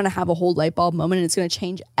 Maybe I'm gonna have a whole light bulb moment, and it's gonna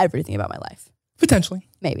change everything about my life. Potentially.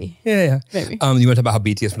 Maybe. Yeah. Maybe. You want to talk about how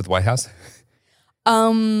BTS went to the White House?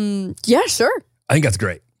 Yeah, sure. I think that's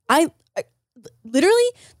great. I literally,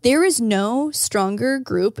 there is no stronger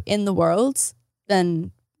group in the world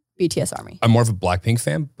than BTS Army. I'm more of a Blackpink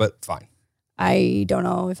fan, but fine. I don't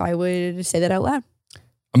know if I would say that out loud.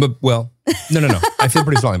 No. I feel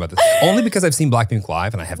pretty strongly about this. Only because I've seen Blackpink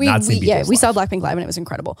live and I have not seen BTS Yeah, we live. saw Blackpink live and it was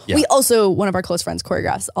incredible. Yeah. We also, one of our close friends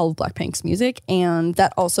choreographs all of Blackpink's music, and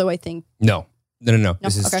that also, I think, No.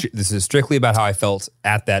 This is strictly about how I felt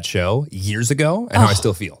at that show years ago and how I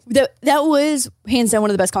still feel. that was hands down one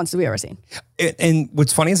of the best concerts we've ever seen. And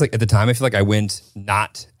what's funny is like at the time, I feel like I went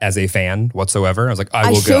not as a fan whatsoever. I was like, I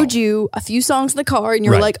will go. I showed you a few songs in the car and you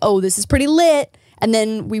were Right. like, oh, this is pretty lit. And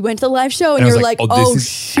then we went to the live show and And I you was were like, this oh is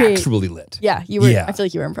shit. actually lit. Yeah, you were. Yeah. I feel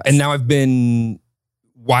like you were impressed. And now I've been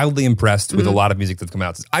wildly impressed Mm-hmm. with a lot of music that's come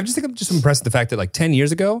out. I'm just impressed with the fact that like 10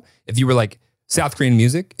 years ago, if you were like South Korean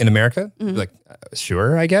music in America, you'd be like,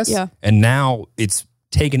 sure, I guess. Mm-hmm. Yeah. And now it's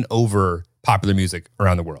taken over popular music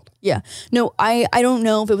around the world. Yeah. No, I don't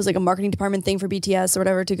know if it was like a marketing department thing for BTS or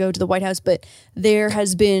whatever to go to the White House, but there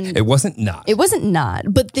has been. It wasn't not. It wasn't not,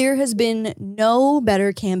 but there has been no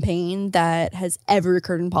better campaign that has ever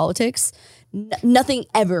occurred in politics. Nothing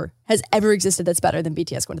ever has ever existed that's better than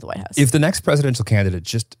BTS going to the White House. If the next presidential candidate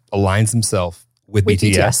just aligns himself with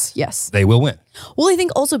BTS, yes. they will win. Well, I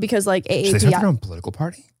think also because like Should they start their AAPI. own political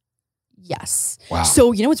party? Yes. Wow.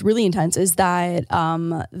 So, you know what's really intense is that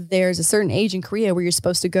there's a certain age in Korea where you're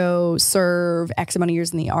supposed to go serve X amount of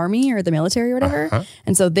years in the army or the military or whatever. Uh-huh.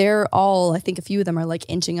 And so they're all, I think a few of them are like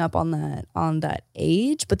inching up on that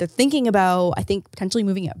age, but they're thinking about, I think, potentially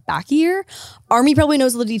moving it back a year. Army probably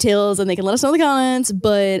knows all the details and they can let us know in the comments.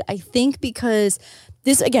 But I think because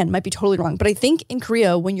this, again, might be totally wrong, but I think in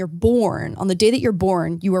Korea, when you're born, on the day that you're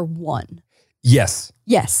born, you are one. Yes.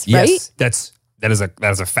 Yes, Yes. right? That is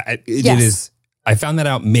a fact. It Yes. is. I found that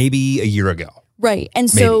out maybe a year ago. Right. And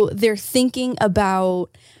so they're thinking about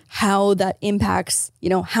how that impacts, you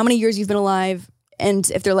know, how many years you've been alive. And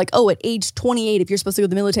if they're like, oh, at age 28, if you're supposed to go to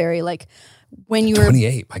the military, like when you were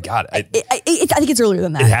 28. My God. I think it's earlier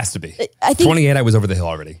than that. It has to be. I think, 28, I was over the hill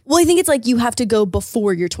already. well, I think it's like you have to go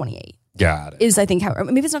before you're 28 Got it. is I think how,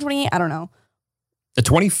 maybe it's not 28. I don't know. At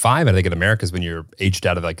 25, I think in America is when you're aged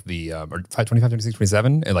out of like the, or 25, 26,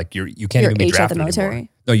 27. And like you can't You're even be aged out drafted the military? anymore.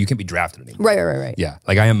 No, you can't be drafted anymore. Right. Yeah.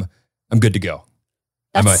 Like I'm good to go.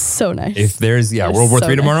 That's so nice. If there's, That is World War so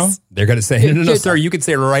III tomorrow, nice. they're going to say, no, You're sir, done. you could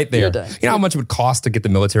say it right there. You're done. You know how much it would cost to get the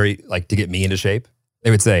military, like to get me into shape?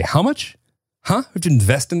 They would say, how much? Huh? Would you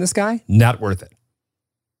invest in this guy? Not worth it.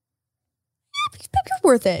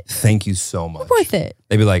 You're worth it. Thank you so much. You're worth it.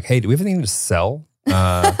 They'd be like, hey, do we have anything to sell?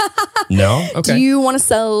 No? Okay. Do you want to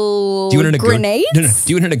sell Do you want to grenades? No. Do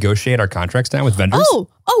you want to negotiate our contracts down with vendors? Oh,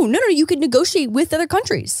 no. You could negotiate with other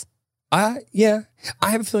countries. Yeah. I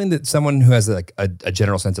have a feeling that someone who has like a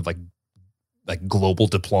general sense of like global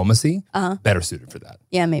diplomacy, better suited for that.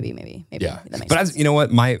 Yeah, maybe. Yeah. That makes But sense. as you know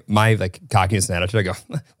what, my like cockiness and attitude, I go,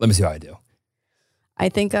 let me see how I do. I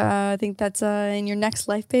think that's in your next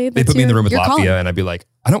life, babe. They That's put me in the room with your Latvia calling. and I'd be like,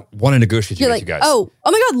 I don't want to negotiate You're with like, you guys. oh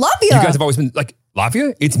my God, Latvia. You guys have always been like,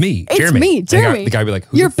 Latvia? It's me, It's Jeremy. me, And the guy- Jeremy. The guy would be like,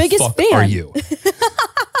 who Your the biggest fuck fan. are you?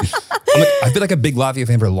 I'm like, I've been like a big Latvia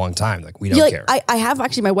fan for a long time. Like, we don't You're like, care. I have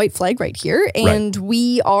actually my white flag right here, and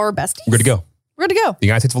we are besties. We're good to go. We're good to go. The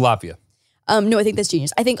United States of Latvia. No, I think that's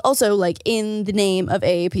genius. I think also like in the name of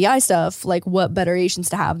AAPI stuff, like what better Asians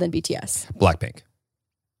to have than BTS? Blackpink.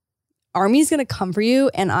 Army's gonna come for you,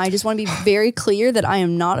 and I just want to be very clear that I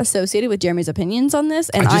am not associated with Jeremy's opinions on this,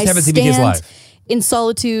 and I just haven't seen BTS stand live. in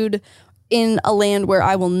solitude in a land where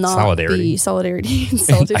I will not Solidarity. be solidarity. In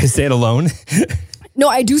solitude. I stand alone. No,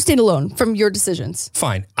 I do stand alone from your decisions.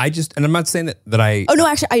 Fine. And I'm not saying that I. Oh no,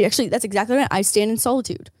 actually, that's exactly right. I stand in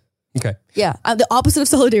solitude. Okay. Yeah, I'm the opposite of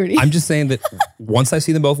solidarity. I'm just saying that once I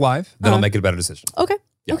see them both live, then I'll make it a better decision. Okay.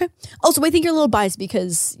 Yeah. Okay. Also, I think you're a little biased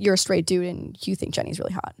because you're a straight dude and you think Jenny's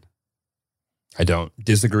really hot. I don't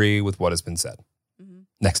disagree with what has been said.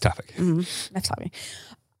 Next topic. Next topic.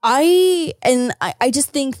 I just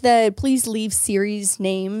think that please leave series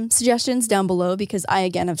name suggestions down below because I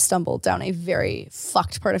again have stumbled down a very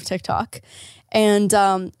fucked part of TikTok, and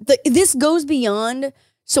this goes beyond.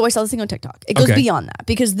 So I saw this thing on TikTok. It goes beyond that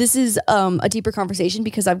because this is a deeper conversation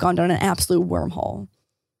because I've gone down an absolute wormhole.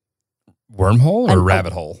 Wormhole or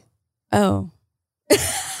rabbit hole? Oh.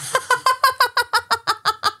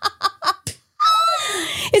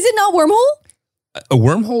 Is it not wormhole? A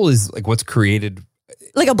wormhole is like what's created.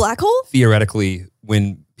 Like a black hole? Theoretically,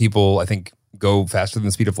 when people, I think, go faster than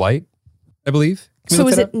the speed of light, I believe. So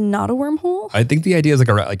is it not a wormhole? I think the idea is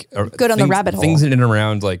Go down the rabbit hole. Things in and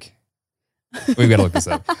around, like, we've got to look this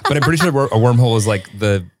up. But I'm pretty sure a wormhole is like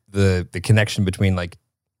the connection between like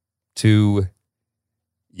two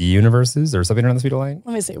universes or something around the speed of light.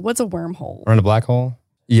 Let me see. What's a wormhole? Around a black hole?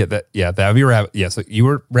 Yeah, that would be rabbit. Yeah, so you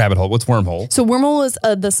were rabbit hole. What's wormhole? So wormhole is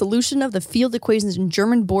the solution of the field equations in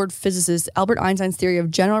German-born physicist Albert Einstein's theory of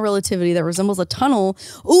general relativity that resembles a tunnel.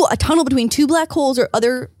 Ooh, a tunnel between two black holes or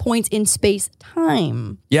other points in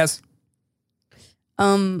space-time. Yes.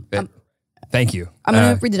 Thank you. I'm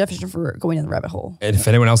going to read the definition for going in the rabbit hole. And if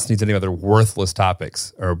anyone else needs any other worthless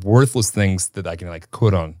topics or worthless things that I can like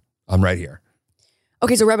quote on, I'm right here.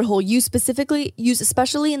 Okay, so rabbit hole, used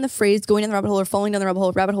especially in the phrase going down the rabbit hole or falling down the rabbit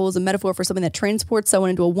hole. Rabbit hole is a metaphor for something that transports someone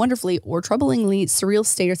into a wonderfully or troublingly surreal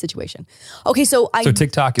state or situation. Okay, so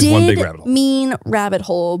TikTok is one big rabbit hole. Mean rabbit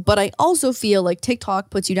hole, but I also feel like TikTok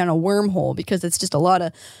puts you down a wormhole because it's just a lot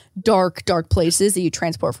of dark places that you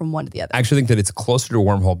transport from one to the other. I actually think that it's closer to a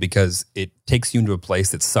wormhole because it takes you into a place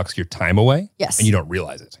that sucks your time away. Yes. And you don't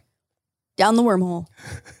realize it. Down the wormhole.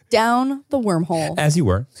 Down the wormhole. As you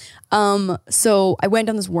were. So I went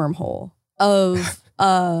down this wormhole of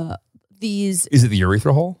these. Is it the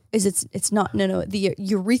urethra hole? It's not. No. The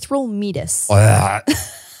urethral meatus. So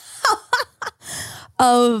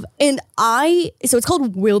it's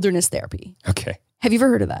called wilderness therapy. Okay. Have you ever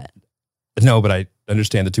heard of that? No, but I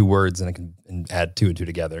understand the two words and I can add two and two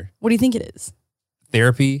together. What do you think it is?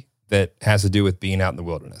 Therapy that has to do with being out in the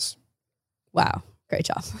wilderness. Wow. Great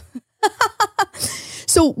job.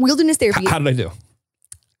 So wilderness therapy. How did I do?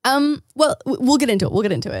 Well, we'll get into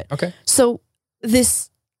it. Okay. So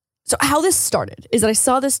how this started is that I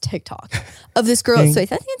saw this TikTok of this girl. So I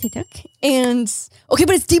think TikTok, and okay,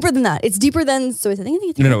 but it's deeper than that. It's deeper than so I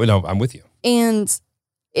think. No, I'm with you. And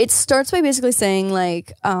it starts by basically saying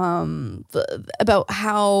like about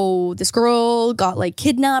how this girl got like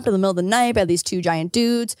kidnapped in the middle of the night by these two giant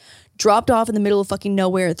dudes, dropped off in the middle of fucking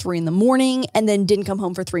nowhere at 3 a.m, and then didn't come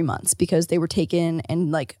home for 3 months because they were taken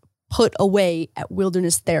and like put away at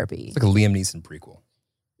wilderness therapy. It's like a Liam Neeson prequel.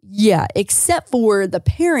 Yeah, except for the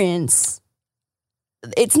parents.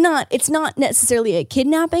 It's not necessarily a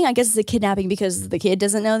kidnapping. I guess it's a kidnapping because the kid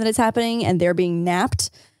doesn't know that it's happening and they're being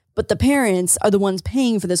napped. But the parents are the ones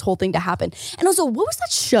paying for this whole thing to happen. And also, what was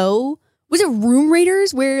that show? Was it Room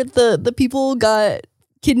Raiders where the people got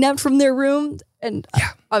kidnapped from their room? And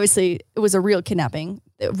obviously, it was a real kidnapping.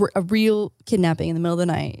 A real kidnapping in the middle of the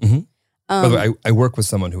night. Mm-hmm. By the way, I work with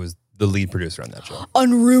someone who was the lead producer on that show.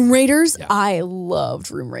 On Room Raiders? Yeah. I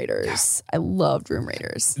loved Room Raiders. Yeah. I loved Room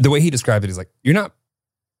Raiders. The way he described it is like,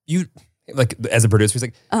 like as a producer, he's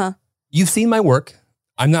like, you've seen my work.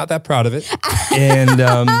 I'm not that proud of it. And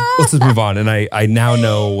let's just move on. And I now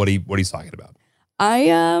know what he's talking about.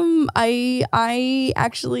 I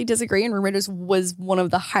actually disagree. And Room Raiders was one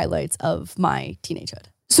of the highlights of my teenagehood.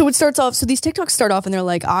 So it starts off, so these TikToks start off and they're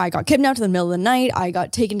like, I got kidnapped in the middle of the night. I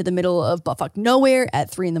got taken to the middle of buttfuck nowhere at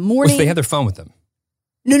 3 a.m. So they have their phone with them?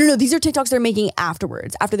 No. These are TikToks they're making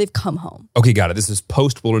afterwards, after they've come home. Okay, got it. This is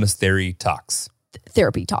post-wilderness therapy talks.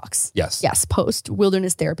 Therapy talks. Yes,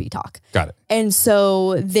 post-wilderness therapy talk. Got it. And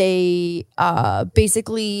so they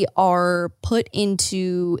basically are put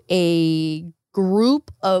into a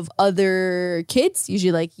group of other kids,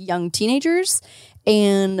 usually like young teenagers,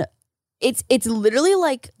 and it's literally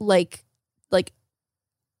like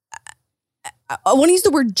I want to use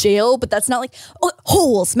the word jail, but that's not like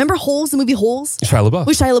Holes. Remember Holes, the movie Holes? Shia LaBeouf.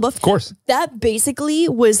 With Shia LaBeouf, of course. That basically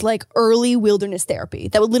was like early wilderness therapy.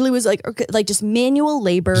 That literally was like just manual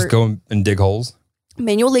labor. Just go and dig holes.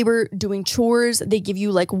 Manual labor, doing chores. They give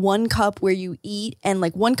you like 1 cup where you eat and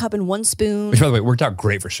like 1 cup and 1 spoon. Which, by the way, worked out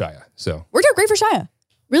great for Shia. Worked out great for Shia.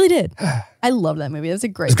 Really did. I love that movie. That was a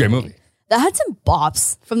great movie. That had some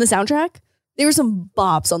bops from the soundtrack. There were some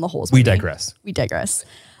bops on the Holes movie. We digress.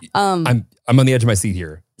 I'm on the edge of my seat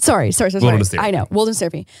here. Sorry. Wilderness therapy. I know. Wilderness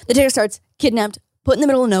therapy. The TikTok starts kidnapped, put in the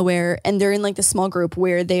middle of nowhere, and they're in like this small group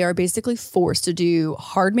where they are basically forced to do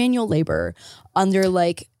hard manual labor under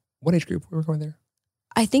like... What age group were we going there?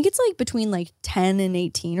 I think it's like between like 10 and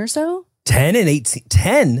 18 or so. 10 and 18?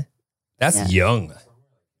 10? That's young.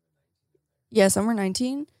 Yeah, somewhere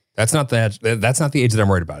 19. That's not the age that I'm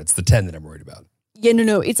worried about. It's the 10 that I'm worried about. Yeah,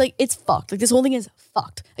 no. It's like, it's fucked. Like this whole thing is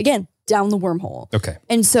fucked. Again, down the wormhole. Okay.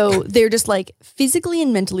 And so they're just like physically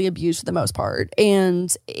and mentally abused for the most part.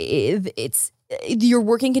 And it's your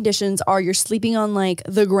working conditions are you're sleeping on like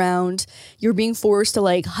the ground. You're being forced to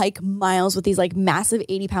like hike miles with these like massive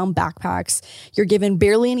 80-pound backpacks. You're given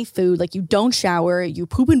barely any food. Like you don't shower. You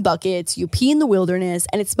poop in buckets. You pee in the wilderness.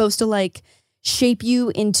 And it's supposed to like shape you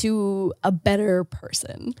into a better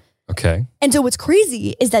person. Okay. And so what's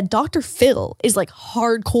crazy is that Dr. Phil is like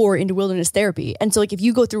hardcore into wilderness therapy. And so like if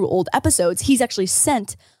you go through old episodes, he's actually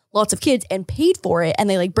sent lots of kids and paid for it. And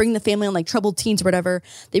they like bring the family on like troubled teens or whatever.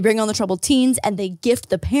 They bring on the troubled teens and they gift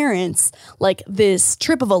the parents like this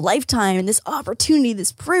trip of a lifetime and this opportunity,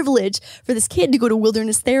 this privilege for this kid to go to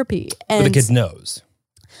wilderness therapy. And But the kid knows.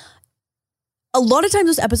 a lot of times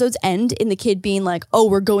those episodes end in the kid being like, oh,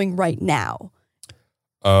 we're going right now.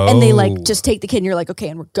 Oh. And they like just take the kid and you're like, okay,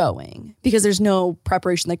 and we're going because there's no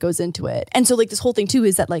preparation that goes into it. And so like this whole thing too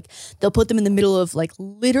is that like they'll put them in the middle of like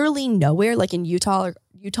literally nowhere, like in Utah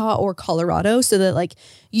or Colorado, so that like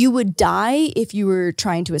you would die if you were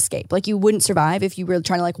trying to escape. Like you wouldn't survive if you were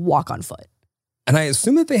trying to like walk on foot. And I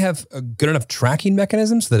assume that they have a good enough tracking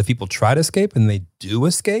mechanism so that if people try to escape and they do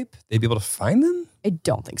escape, they'd be able to find them? I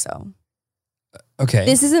don't think so. Okay.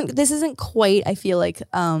 This isn't quite, I feel like,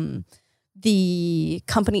 the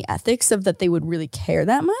company ethics of that they would really care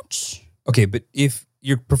that much. Okay, but if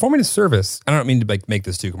you're performing a service, I don't mean to like make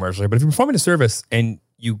this too commercial, but if you're performing a service and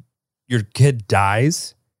your kid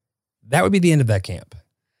dies, that would be the end of that camp.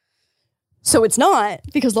 So it's not,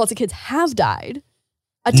 because lots of kids have died.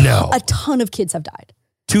 A ton of kids have died.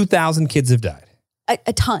 2,000 kids have died.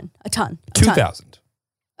 A ton. 2,000.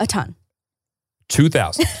 A ton.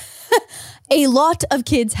 2,000. A lot of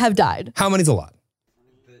kids have died. How many's a lot?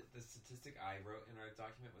 The statistic I wrote in our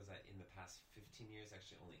document was that in the past 15 years,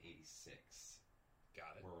 actually only 86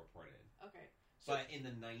 were reported. Okay. But in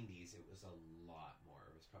the 90s, it was a lot more.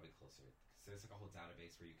 It was probably closer. So there's like a whole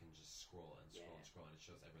database where you can just scroll and scroll and scroll, and it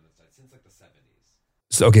shows everyone that's died since like the 70s.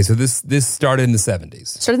 So, okay, so this started in the 70s.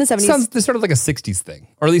 Started in the 70s. This started like a 60s thing,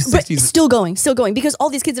 or at least But 60s. still going, because all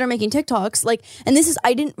these kids that are making TikToks, like, and this is,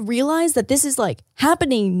 I didn't realize that this is like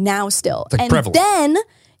happening now still. It's like prevalent.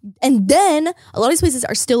 And then a lot of these places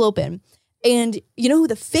are still open. And you know who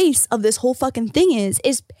the face of this whole fucking thing is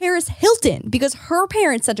Paris Hilton, because her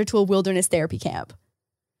parents sent her to a wilderness therapy camp.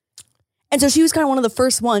 And so she was kind of one of the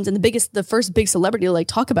first ones and the first big celebrity to like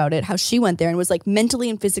talk about it, how she went there and was like mentally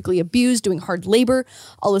and physically abused, doing hard labor,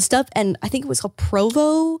 all this stuff. And I think it was called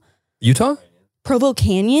Provo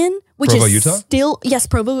Canyon, which Provo, is Utah? still, yes,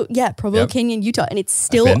 Provo Yep. Canyon, Utah. And it's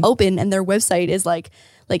still been. open and their website is like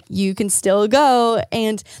you can still go.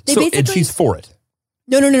 And they So, basically, and she's for it.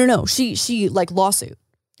 No. She like lawsuit.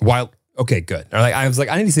 While, okay, good. I was like,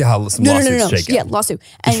 I need to see how some No. lawsuits shake Yeah, out. lawsuit. Did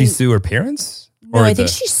And she sue her parents? no, Or I think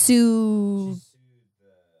she sued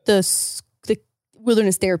the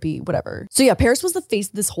wilderness therapy, whatever. So yeah, Paris was the face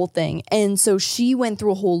of this whole thing. And so she went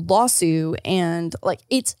through a whole lawsuit and like,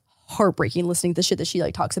 it's heartbreaking listening to the shit that she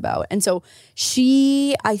like talks about. And so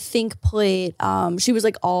she, I think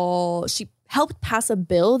she helped pass a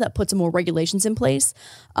bill that put some more regulations in place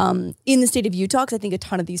in the state of Utah. Cause I think a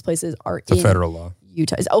ton of these places are It's a federal law.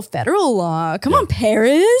 Utah. Federal law. Come on,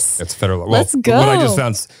 Paris. It's federal law. Let's go. What I just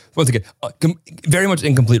found, once again, very much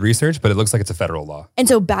incomplete research, but it looks like it's a federal law. And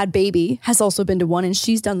so Bad Baby has also been to one, and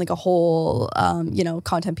she's done like a whole,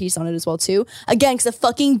 content piece on it as well too. Again, because the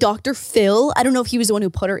fucking Dr. Phil, I don't know if he was the one who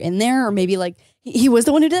put her in there, or maybe like he was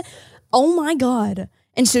the one who did. Oh my god!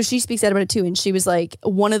 And so she speaks out about it too, and she was like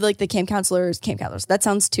one of like the camp counselors. That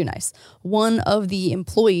sounds too nice. One of the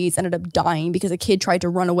employees ended up dying because a kid tried to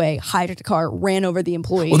run away, hijacked a car, ran over the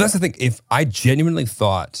employee. Well, that's the thing. If I genuinely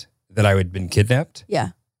thought that I had been kidnapped yeah.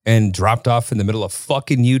 and dropped off in the middle of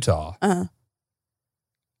fucking Utah, Uh-huh.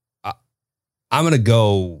 I'm gonna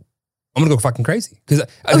go fucking crazy because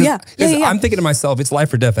Yeah. I'm thinking to myself, it's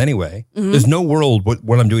life or death anyway. Mhm. There's no world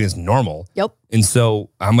what I'm doing is normal. Yep. And so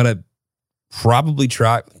I'm gonna probably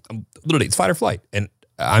try. Literally, it's fight or flight, and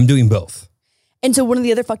I'm doing both. And so one of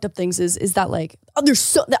the other fucked up things is that like, I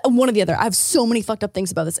have so many fucked up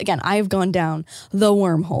things about this. Again, I've gone down the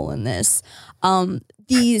wormhole in this.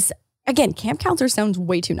 These, again, camp counselor sounds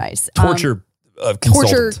way too nice. Torture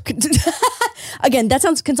consultant. Again,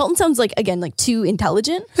 consultant sounds like, again, like too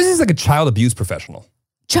intelligent. This is like a child abuse professional.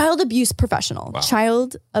 Child abuse professional.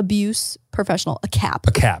 Child abuse professional. A CAP.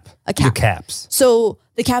 A CAP. A CAP. Your CAPs. So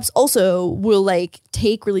the CAPs also will like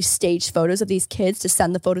take really staged photos of these kids to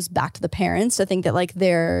send the photos back to the parents to think that like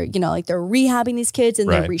they're, you know, like they're rehabbing these kids and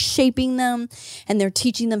they're Right. reshaping them and they're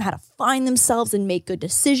teaching them how to find themselves and make good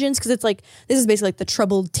decisions. Cause it's like, this is basically like the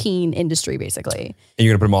troubled teen industry basically. And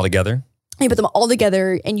you're going to put them all together? You put them all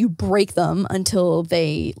together and you break them until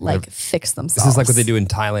they like fix themselves. This is like what they do in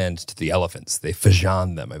Thailand to the elephants. They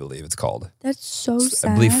fajan them, I believe it's called. That's so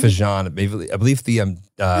sad. I believe fajan. I believe the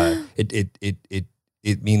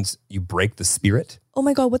it means you break the spirit. Oh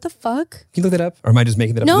my God, what the fuck? Can you look that up? Or am I just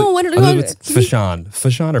making that up? No, I believe it's fajan.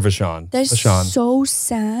 Fajan or vashan? That's Fashan. so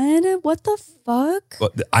sad. What the fuck? Well,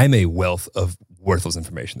 I'm a wealth of worthless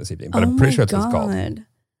information this evening, but I'm pretty sure that's what it's called.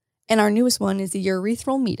 And our newest one is the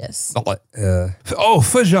urethral meatus.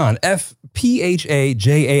 Fajan. F-P-H-A-J-A-A-N.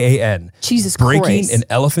 Jesus Breaking Christ. an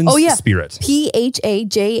elephant's spirit.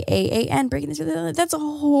 P-H-A-J-A-A-N. Breaking this. That's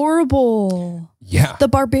horrible. Yeah. The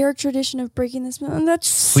barbaric tradition of breaking this. That's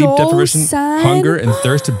Sleep so deprivation, sad. hunger, and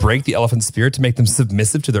thirst to break the elephant's spirit to make them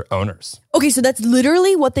submissive to their owners. Okay, so that's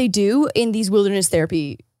literally what they do in these wilderness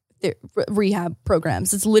therapy rehab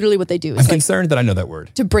programs. It's literally what they do. It's I'm concerned that I know that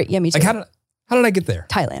word. to break. Yeah, me too. Like, how did I get there?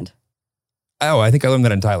 Thailand. Oh, I think I learned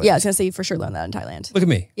that in Thailand. Yeah, I was gonna say you for sure learned that in Thailand. Look at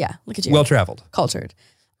me. Yeah, look at you. Well-traveled. Cultured.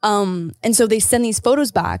 And so they send these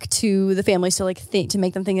photos back to the families to like to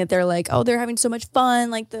make them think that they're like, oh, they're having so much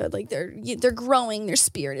fun, like they're growing, their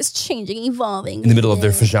spirit is changing, evolving. In the middle of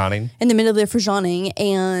their fajaning. In the middle of their fajaning,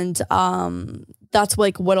 and that's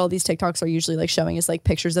like what all these TikToks are usually like showing is like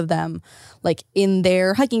pictures of them like in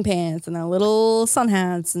their hiking pants and their little sun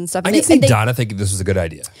hats and stuff. I can see Donna thinking this was a good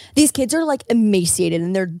idea. These kids are like emaciated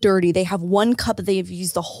and they're dirty. They have one cup that they've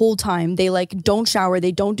used the whole time. They like don't shower.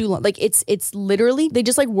 They don't do like it's literally they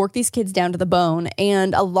just like work these kids down to the bone.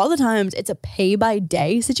 And a lot of the times it's a pay by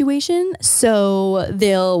day situation. So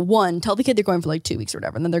they'll tell the kid they're going for like 2 weeks or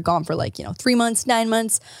whatever, and then they're gone for like 3 months, 9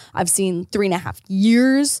 months. I've seen 3.5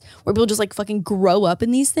 years where people just like fucking grow up in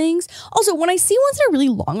these things. Also, when I see ones that are really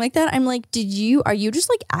long like that, I'm like, are you just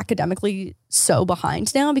like academically so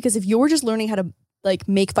behind now? Because if you're just learning how to like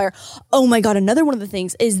make fire. Oh my God. Another one of the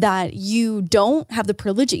things is that you don't have the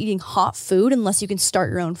privilege of eating hot food unless you can start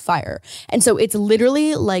your own fire. And so it's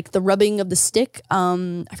literally like the rubbing of the stick.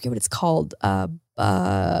 I forget what it's called.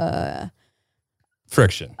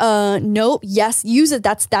 Friction. Nope. Yes. Use it.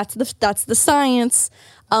 That's the science.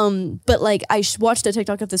 But like I watched a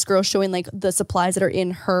TikTok of this girl showing like the supplies that are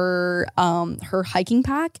in her hiking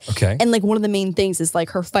pack. Okay. And like one of the main things is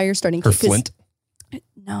like her fire starting Her kit. flint.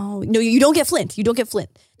 No, you don't get flint. You don't get flint.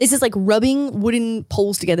 This is like rubbing wooden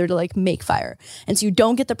poles together to like make fire. And so you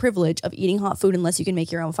don't get the privilege of eating hot food unless you can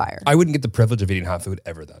make your own fire. I wouldn't get the privilege of eating hot food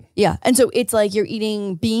ever then. Yeah. And so it's like you're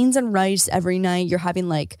eating beans and rice every night. You're having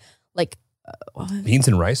like beans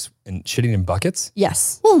and rice and shitting in buckets?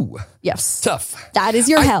 Yes. Ooh. Yes. Tough. That is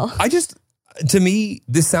your hell. To me,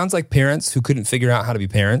 this sounds like parents who couldn't figure out how to be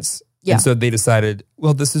parents. Yeah. And so they decided,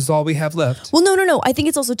 well, this is all we have left. Well, no. I think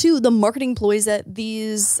it's also too the marketing ploys that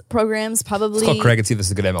these programs probably. Let's call Craig and see if this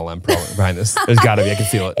is a good MLM problem behind this. There's got to be. I can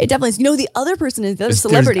feel it. It definitely is. The other person is the other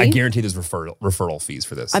celebrity. I guarantee there's referral fees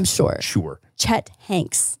for this. I'm sure. Sure. Chet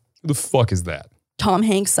Hanks. Who the fuck is that? Tom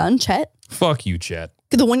Hanks' son, Chet. Fuck you, Chet.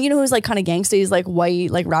 The one who's like kind of gangsta, he's like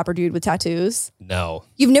white, like rapper dude with tattoos. No.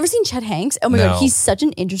 You've never seen Chet Hanks? Oh my No. God, he's such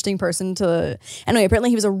an interesting person to. Anyway, apparently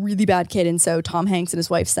he was a really bad kid, and so Tom Hanks and his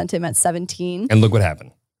wife sent him at 17. And look what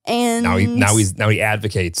happened. And Now he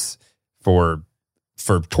advocates for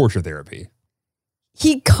torture therapy.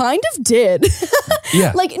 he kind of did.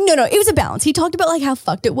 Yeah. Like, no, it was a balance. He talked about like how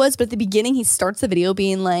fucked it was, but at the beginning he starts the video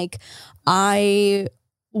being like, I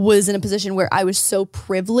was in a position where I was so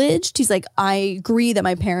privileged. He's like, I agree that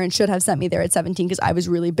my parents should have sent me there at 17 because I was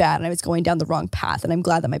really bad and I was going down the wrong path. And I'm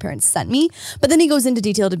glad that my parents sent me. But then he goes into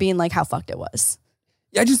detail to being like how fucked it was.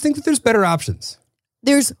 Yeah, I just think that there's better options.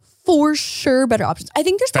 There's for sure better options. I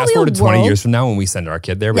think there's Fast probably forward to a 20 world. years from now when we send our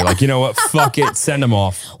kid there, we're like, you know what? Fuck it. Send them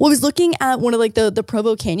off. Well, I was looking at one of like the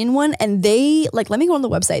Provo Canyon one, and they like, let me go on the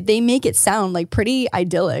website. They make it sound like pretty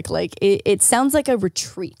idyllic. Like it sounds like a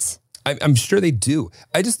retreat. I'm sure they do.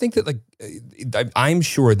 I just think that I'm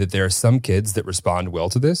sure that there are some kids that respond well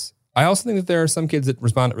to this. I also think that there are some kids that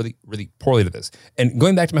respond really, really poorly to this. And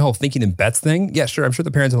going back to my whole thinking in bets thing, yeah, sure. I'm sure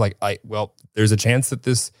the parents are like, well, there's a chance that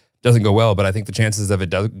this doesn't go well, but I think the chances of it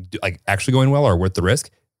does like actually going well are worth the risk.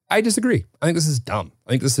 I disagree. I think this is dumb.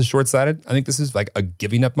 I think this is short-sighted. I think this is like a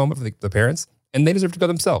giving up moment for the parents. and they deserve to go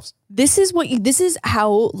themselves. This is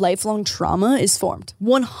how lifelong trauma is formed.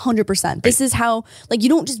 100%. This is how, like, you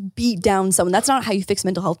don't just beat down someone. That's not how you fix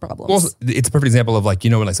mental health problems. Well, it's a perfect example of like, you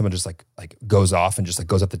know, when like someone just like goes off and just like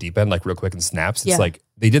goes off the deep end like real quick and snaps. It's like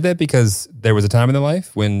they did that because there was a time in their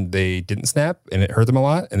life when they didn't snap and it hurt them a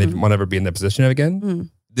lot and they didn't want to ever be in that position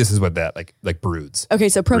again. This is what that like broods. Okay,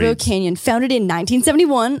 so Provo breeds. Canyon, founded in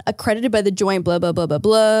 1971, accredited by the joint blah, blah, blah, blah,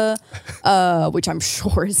 blah, which I'm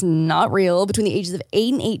sure is not real. Between the ages of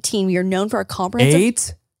 8 and 18, we are known for our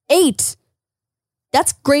comprehensive... 8?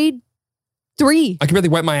 That's grade 3. I could barely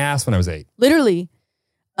wipe my ass when I was 8. Literally.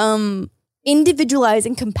 Individualized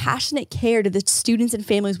and compassionate care to the students and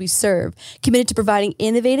families we serve, committed to providing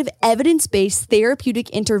innovative, evidence-based therapeutic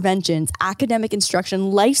interventions, academic instruction,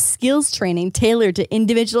 life skills training tailored to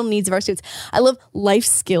individual needs of our students. I love life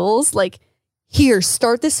skills. Like, here,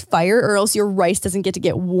 start this fire or else your rice doesn't get to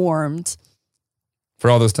get warmed. For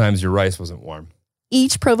all those times your rice wasn't warm.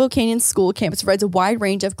 Each Provo Canyon school campus provides a wide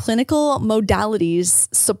range of clinical modalities,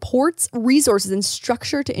 supports, resources, and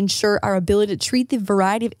structure to ensure our ability to treat the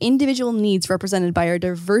variety of individual needs represented by our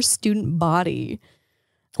diverse student body.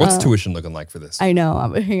 What's tuition looking like for this? I know.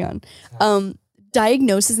 Hang on.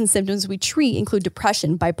 Diagnoses and symptoms we treat include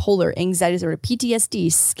depression, bipolar, anxiety disorder,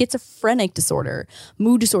 PTSD, schizophrenic disorder,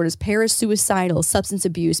 mood disorders, parasuicidal, substance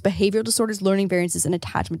abuse, behavioral disorders, learning variances, and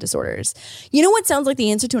attachment disorders. You know what sounds like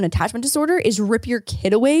the answer to an attachment disorder is rip your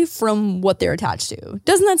kid away from what they're attached to.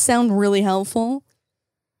 Doesn't that sound really helpful?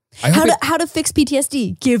 How to fix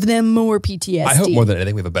PTSD? Give them more PTSD. I hope more than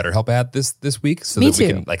anything we have a better help ad this week so that we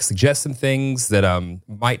can like suggest some things that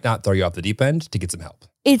might not throw you off the deep end to get some help.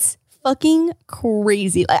 It's fucking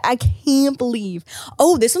crazy. I can't believe.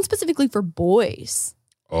 Oh, this one's specifically for boys.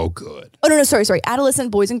 Oh, good. Oh, no, sorry. Adolescent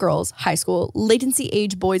boys and girls, high school. Latency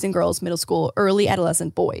age boys and girls, middle school. Early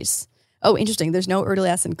adolescent boys. Oh, interesting. There's no early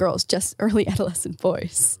adolescent girls, just early adolescent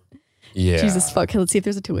boys. Yeah. Jesus fuck. Let's see if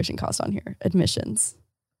there's a tuition cost on here. Admissions.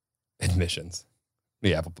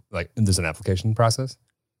 Yeah, like there's an application process.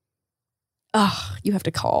 Oh, you have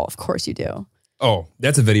to call. Of course you do. Oh,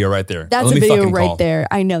 that's a video right there. That's a video right there.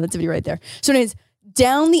 I know that's a video right there. So anyways,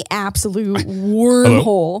 down the absolute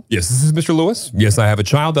wormhole. Yes, this is Mr. Lewis. Yes, I have a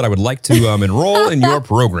child that I would like to enroll in your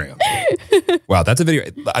program. Wow, that's a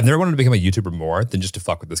video. I've never wanted to become a YouTuber more than just to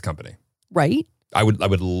fuck with this company. Right? I would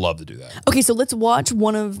love to do that. Okay, so let's watch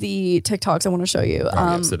one of the TikToks I want to show you.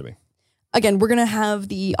 Send to me. Again, we're going to have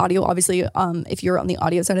the audio, obviously, if you're on the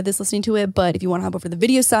audio side of this listening to it. But if you want to hop over the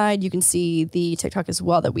video side, you can see the TikTok as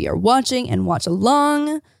well that we are watching and watch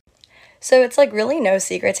along. So it's like really no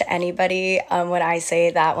secret to anybody when I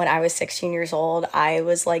say that when I was 16 years old, I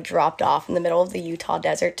was like dropped off in the middle of the Utah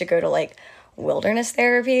desert to go to like wilderness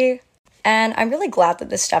therapy. And I'm really glad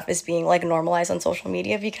that this stuff is being like normalized on social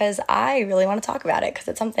media because I really want to talk about it because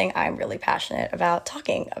it's something I'm really passionate about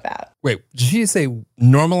talking about. Wait, did she say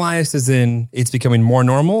normalized as in it's becoming more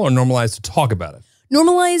normal or normalized to talk about it?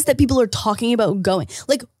 Normalized that people are talking about going.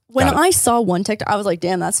 Like when I saw one TikTok, I was like,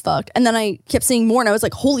 damn, that's fucked. And then I kept seeing more and I was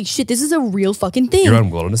like, holy shit, this is a real fucking thing. You're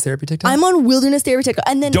on wilderness therapy TikTok? I'm on wilderness therapy TikTok.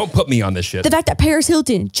 And then don't put me on this shit. The fact that Paris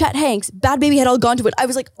Hilton, Chet Hanks, Bad Baby had all gone to it. I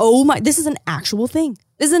was like, oh my, this is an actual thing.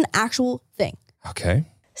 This is an actual thing. Okay.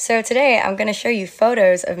 So today I'm going to show you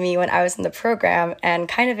photos of me when I was in the program and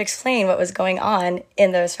kind of explain what was going on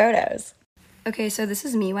in those photos. Okay, so this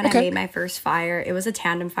is me when I made my first fire. It was a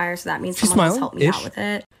tandem fire, so that means someone else helped me out with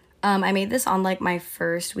it. I made this on like my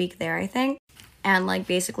first week there, I think. And like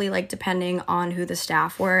basically like depending on who the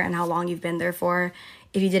staff were and how long you've been there for,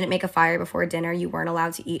 if you didn't make a fire before dinner, you weren't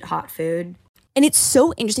allowed to eat hot food. And it's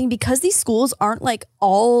so interesting because these schools aren't like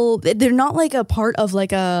they're not like a part of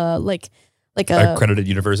like a accredited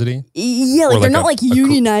university. Yeah, like they're not like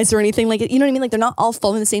unionized or anything. Like, you know what I mean? Like they're not all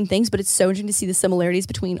following the same things, but it's so interesting to see the similarities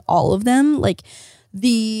between all of them. Like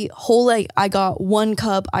the whole like I got one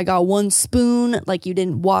cup, I got one spoon. Like you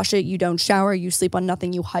didn't wash it, you don't shower, you sleep on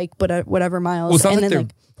nothing, you hike, but whatever miles. Well, it sounds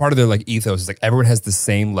like part of their like ethos is like everyone has the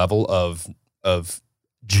same level of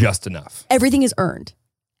just enough. Everything is earned.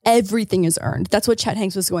 Everything is earned. That's what Chet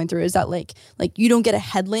Hanks was going through, is that like you don't get a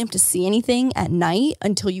headlamp to see anything at night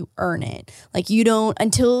until you earn it. Like you don't,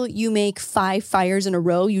 until you make 5 fires in a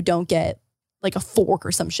row, you don't get like a fork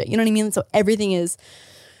or some shit. You know what I mean? So everything is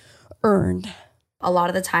earned. A lot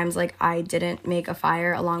of the times, like I didn't make a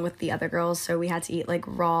fire along with the other girls. So we had to eat like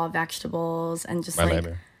raw vegetables and just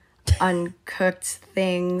uncooked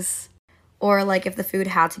things. Or like if the food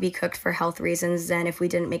had to be cooked for health reasons, then if we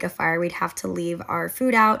didn't make a fire, we'd have to leave our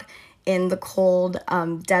food out in the cold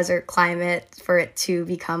desert climate for it to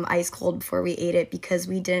become ice cold before we ate it because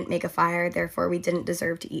we didn't make a fire, therefore we didn't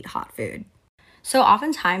deserve to eat hot food. So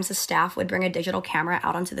oftentimes the staff would bring a digital camera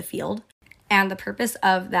out onto the field And the purpose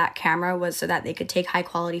of that camera was so that they could take high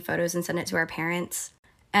quality photos and send it to our parents.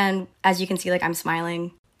 And as you can see, like I'm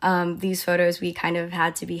smiling. These photos we kind of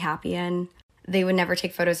had to be happy in. They would never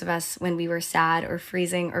take photos of us when we were sad or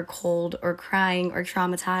freezing or cold or crying or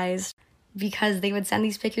traumatized, because they would send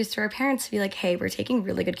these pictures to our parents to be like, hey, we're taking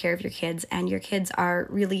really good care of your kids and your kids are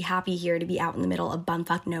really happy here to be out in the middle of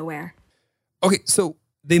bumfuck nowhere. Okay, so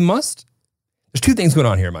there's two things going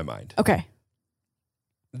on here in my mind. Okay.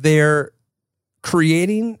 They're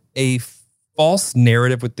creating a false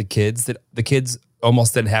narrative with the kids that the kids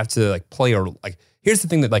almost then have to like play, or like, here's the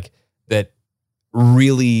thing that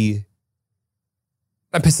really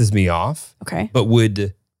that pisses me off. Okay. But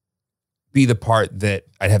would be the part that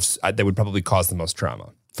that would probably cause the most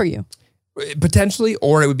trauma For you. potentially,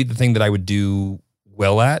 or it would be the thing that I would do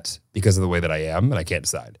well at because of the way that I am and I can't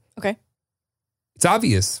decide. Okay. It's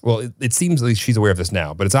obvious. Well, it seems like she's aware of this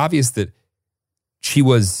now, but it's obvious that she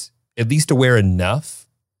was at least aware enough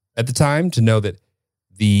at the time to know that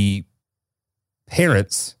the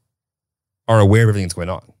parents are aware of everything that's going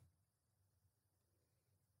on.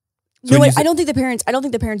 So No, I don't think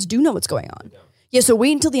the parents do know what's going on. Yeah, so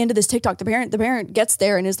wait until the end of this TikTok. The parent gets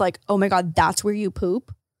there and is like, "Oh my God, that's where you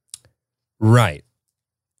poop?" Right.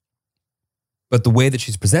 But the way that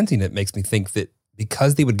she's presenting it makes me think that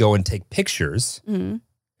because they would go and take pictures,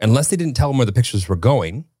 unless they didn't tell them where the pictures were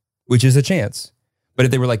going, which is a chance. But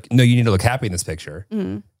if they were like, no, you need to look happy in this picture.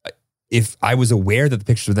 If I was aware that the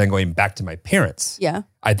pictures were then going back to my parents, Yeah.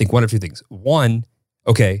 I think one of two things. One,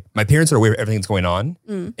 okay, my parents are aware of everything that's going on.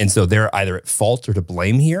 And so they're either at fault or to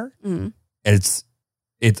blame here. And it's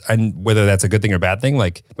and whether that's a good thing or bad thing,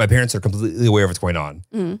 like my parents are completely aware of what's going on.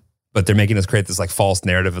 But they're making us create this like false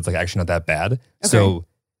narrative. It's like actually not that bad. Okay. So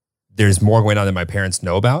there's more going on than my parents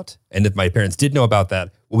know about. And if my parents did know about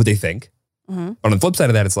that, what would they think? But on the flip side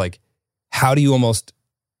of that, it's like, how do you almost,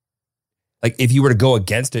 like if you were to go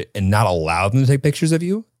against it and not allow them to take pictures of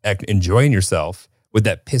you, enjoying yourself, would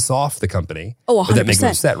that piss off the company? Oh, 100%. Would that make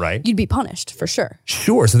them upset, right? You'd be punished for sure.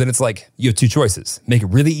 Sure. So then it's like, you have two choices. Make it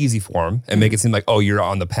really easy for them and make it seem like, oh, you're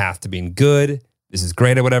on the path to being good. This is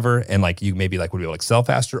great or whatever. And like, you maybe like would be able to excel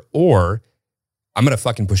faster, or I'm going to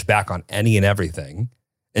fucking push back on any and everything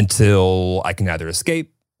until I can either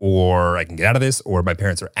escape or I can get out of this, or my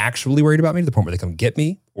parents are actually worried about me to the point where they come get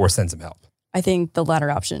me or send some help. I think the latter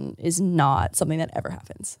option is not something that ever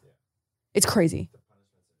happens. It's crazy.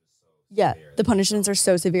 Yeah, the punishments are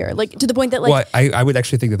so severe, like to the point that like. Well, I would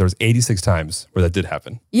actually think that there was 86 times where that did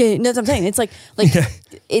happen. Yeah, that's what I'm saying. It's like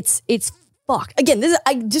it's fuck. Again,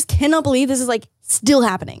 I just cannot believe this is like still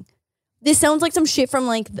happening. This sounds like some shit from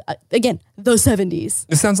like again the 70s.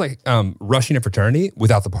 It sounds like rushing a fraternity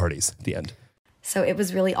without the parties at the end. So it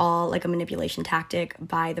was really all like a manipulation tactic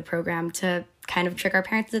by the program to kind of trick our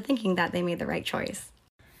parents into thinking that they made the right choice.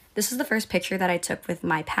 This is the first picture that I took with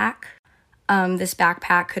my pack. This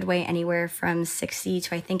backpack could weigh anywhere from 60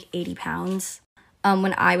 to I think 80 pounds.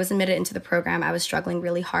 When I was admitted into the program, I was struggling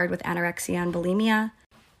really hard with anorexia and bulimia.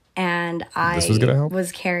 And I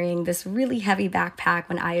was carrying this really heavy backpack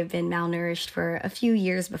when I had been malnourished for a few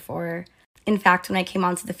years before. In fact, when I came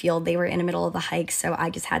onto the field, they were in the middle of the hike, so I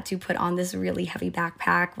just had to put on this really heavy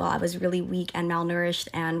backpack while I was really weak and malnourished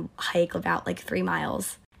and hike about like 3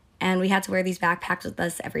 miles. And we had to wear these backpacks with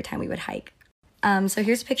us every time we would hike. So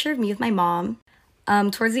here's a picture of me with my mom.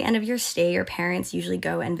 Towards the end of your stay, your parents usually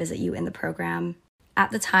go and visit you in the program. At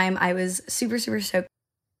the time, I was super, super stoked.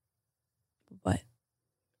 What?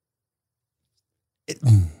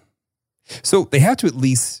 So they have to at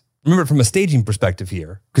least remember from a staging perspective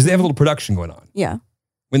here, because they have a little production going on. Yeah.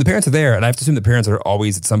 When the parents are there, and I have to assume the parents are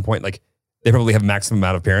always at some point, like they probably have a maximum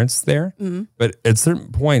amount of parents there. But at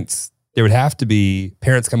certain points, there would have to be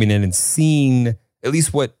parents coming in and seeing at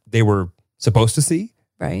least what they were supposed to see.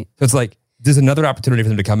 Right. So it's like, there's another opportunity for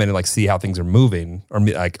them to come in and like see how things are moving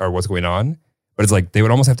or what's going on. But it's like, they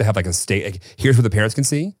would almost have to have like a state, like here's what the parents can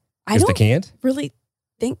see. Here's they can't. Really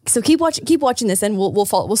think so. Keep watching this, and we'll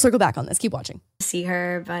circle back on this. Keep watching. See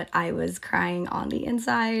her, but I was crying on the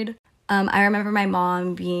inside. I remember my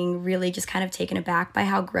mom being really just kind of taken aback by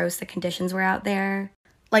how gross the conditions were out there.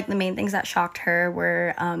 Like the main things that shocked her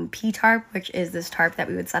were P-tarp, which is this tarp that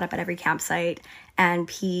we would set up at every campsite and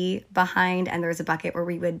pee behind, and there was a bucket where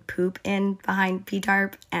we would poop in behind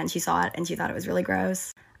P-tarp, and she saw it and she thought it was really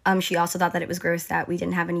gross. She also thought that it was gross that we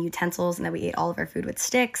didn't have any utensils and that we ate all of our food with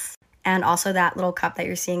sticks. And also that little cup that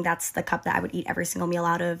you're seeing, that's the cup that I would eat every single meal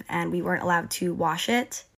out of, and we weren't allowed to wash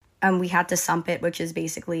it. We had to sump it, which is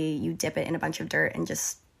basically you dip it in a bunch of dirt and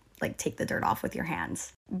just like take the dirt off with your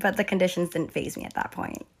hands. But the conditions didn't faze me at that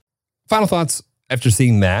point. Final thoughts after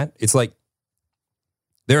seeing that. It's like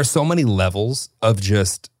there are so many levels of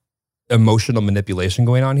just emotional manipulation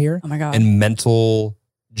going on here. Oh my God. And mental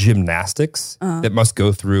gymnastics that must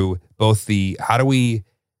go through both the, how do we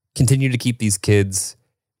continue to keep these kids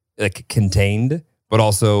like contained, but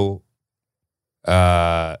also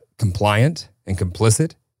compliant and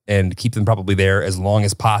complicit, and keep them probably there as long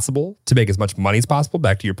as possible to make as much money as possible.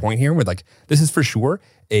 Back to your point here, with like, this is for sure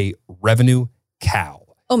a revenue cow.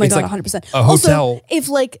 Oh my It's God, like 100%. a hotel. Also, if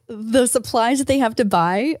like the supplies that they have to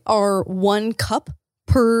buy are 1 cup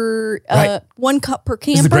per Right. 1 cup per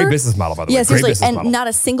camper. This is a great business model, by the way. Yes, Great seriously. business And model. not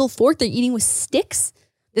a single fork. They're eating with sticks.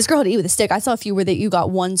 This girl had to eat with a stick. I saw a few where you got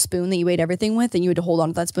 1 spoon that you ate everything with, and you had to hold on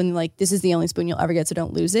to that spoon. Like, this is the only spoon you'll ever get, so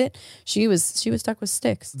don't lose it. She was stuck with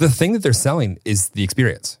sticks. The thing that they're selling is the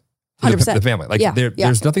experience. For 100%. The family. Like Yeah,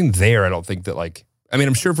 there's nothing there. I don't think that like, I mean,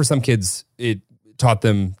 I'm sure for some kids it taught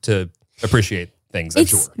them to appreciate things. I'm It's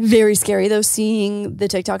sure. very scary though, seeing the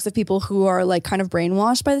TikToks of people who are like kind of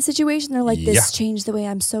brainwashed by the situation. They're like, this Yeah. changed the way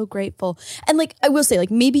I'm so grateful. And like, I will say, like,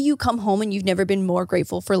 maybe you come home and you've never been more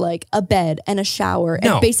grateful for like a bed and a shower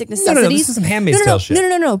No. and basic No, necessities. this is some Handmaid's Tale shit.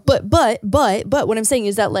 No. But what I'm saying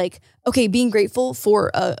is that like, okay, being grateful for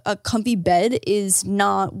a comfy bed is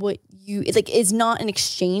not what you, it's like, is not an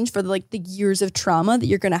exchange for like the years of trauma that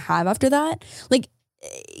you're going to have after that. Like,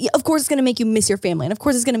 of course it's going to make you miss your family, and of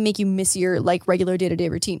course it's going to make you miss your like regular day-to-day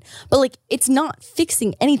routine, but like, it's not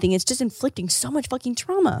fixing anything. It's just inflicting so much fucking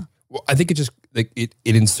trauma. Well, I think it just like it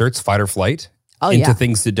inserts fight or flight into yeah.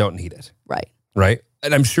 things that don't need it. Right. Right.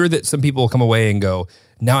 And I'm sure that some people will come away and go,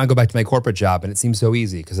 now I go back to my corporate job and it seems so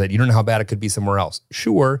easy because you don't know how bad it could be somewhere else.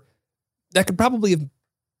 Sure. That could probably have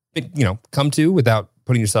been, come to without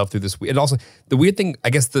putting yourself through this. And also the weird thing, I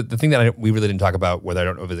guess the thing that we really didn't talk about, whether I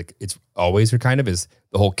don't know if it's always or kind of, is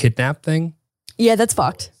the whole kidnap thing. Yeah, that's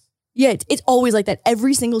fucked. Yeah, it's always like that.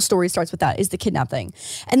 Every single story starts with that, is the kidnap thing.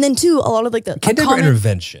 And then too, a lot of like the Kidnap or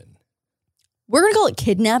intervention. we're going to call it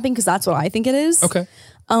kidnapping because that's what I think it is. Okay.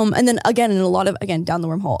 And then again, in a lot of, down the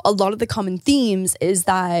wormhole, a lot of the common themes is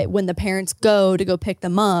that when the parents go to pick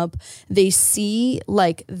them up, they see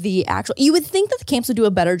like the actual, you would think that the camps would do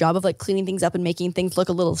a better job of like cleaning things up and making things look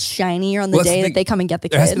a little shinier on the Well, that's day the that thing. they come and get the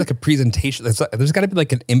There has to kid. be like a presentation. There's got to be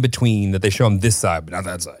like an in-between that they show them this side, but not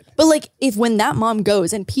that side. But like, if when that mom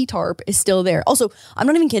goes and P-TARP is still there, also, I'm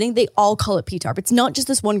not even kidding, they all call it P-TARP. It's not just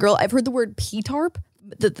this one girl. I've heard the word P-TARP,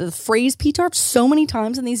 the phrase P-TARP so many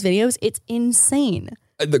times in these videos. It's insane.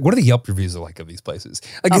 What are the Yelp reviews like of these places?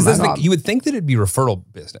 Like, Oh is my this God. you would think that it'd be referral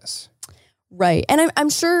business. Right. And I'm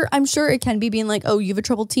sure it can be being like, oh, you have a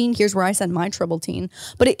troubled teen, here's where I send my troubled teen.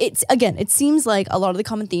 But it's again, it seems like a lot of the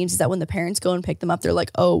common themes is that when the parents go and pick them up, they're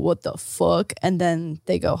like, oh, what the fuck? And then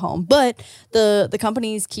they go home. But the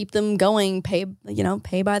companies keep them going, pay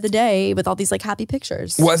by the day with all these like happy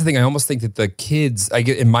pictures. Well, that's the thing. I almost think that the kids,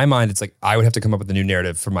 in my mind, it's like I would have to come up with a new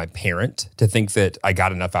narrative for my parent to think that I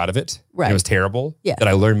got enough out of it. Right. And it was terrible. Yeah. That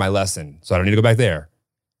I learned my lesson. So I don't need to go back there.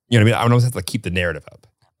 You know what I mean? I would almost have to keep the narrative up.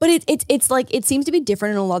 But it's like, it seems to be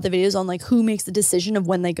different in a lot of the videos on like who makes the decision of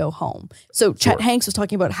when they go home. So Chet Hanks was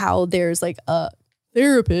talking about how there's like a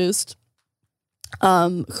therapist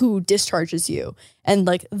who discharges you, and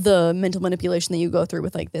like the mental manipulation that you go through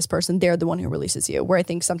with like this person, they're the one who releases you. Where I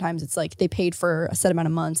think sometimes it's like they paid for a set amount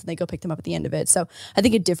of months and they go pick them up at the end of it. So I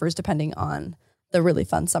think it differs depending on the really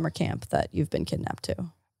fun summer camp that you've been kidnapped to,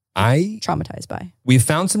 traumatized by. We've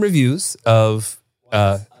found some reviews of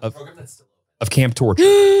Camp Torture.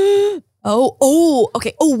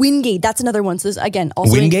 Okay. Oh, Wingate. That's another one. So this again,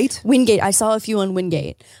 also Wingate? Wingate. I saw a few on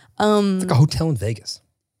Wingate. It's like a hotel in Vegas.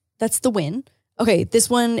 That's the win. Okay,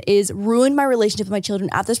 this one is ruined my relationship with my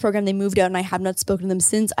children. After this program, they moved out and I have not spoken to them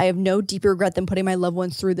since. I have no deeper regret than putting my loved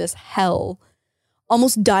ones through this hell.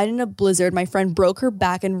 Almost died in a blizzard. My friend broke her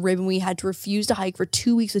back and rib and we had to refuse to hike for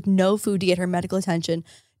 2 weeks with no food to get her medical attention.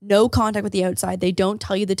 No contact with the outside. They don't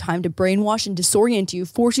tell you the time to brainwash and disorient you,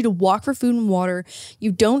 force you to walk for food and water.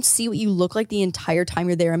 You don't see what you look like the entire time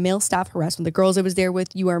you're there. A male staff harassment. The girls I was there with,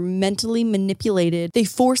 you are mentally manipulated. They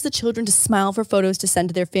force the children to smile for photos to send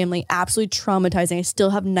to their family. Absolutely traumatizing. I still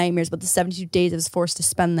have nightmares about the 72 days I was forced to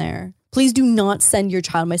spend there. Please do not send your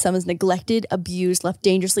child. My son was neglected, abused, left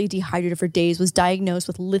dangerously dehydrated for days, was diagnosed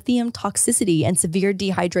with lithium toxicity and severe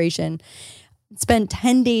dehydration. Spent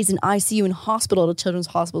 10 days in ICU in hospital at a children's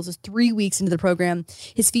hospital. This is 3 weeks into the program.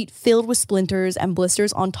 His feet filled with splinters and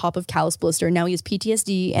blisters on top of callus blister. Now he has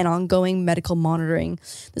PTSD and ongoing medical monitoring.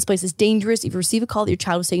 This place is dangerous. If you receive a call that your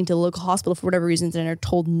child was taken to the local hospital for whatever reasons and are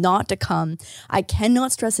told not to come, I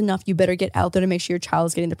cannot stress enough, you better get out there to make sure your child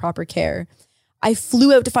is getting the proper care. I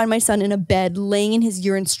flew out to find my son in a bed, laying in his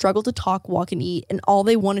urine, struggled to talk, walk, and eat, and all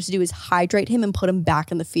they wanted to do is hydrate him and put him back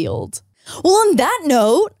in the field. Well, on that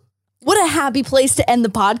note, what a happy place to end the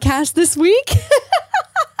podcast this week.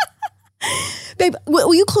 Babe,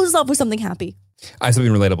 will you close us off with something happy? I have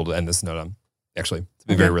something relatable to end this note on. Actually, to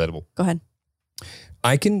be very relatable. Go ahead.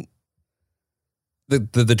 I can.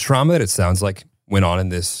 The trauma that it sounds like went on in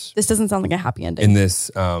this. This doesn't sound like a happy ending. In this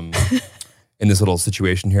in this little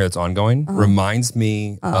situation here that's ongoing reminds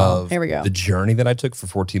me of here we go. the journey that I took for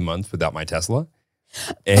 14 months without my Tesla.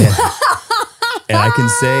 And I can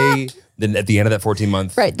say that at the end of that 14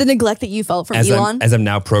 months, right, the neglect that you felt from as Elon. as I'm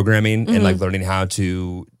now programming and like learning how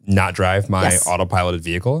to not drive my autopiloted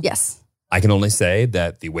vehicle. Yes. I can only say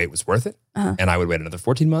that the wait was worth it. And I would wait another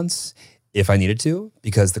 14 months if I needed to,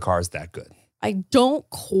 because the car is that good. I don't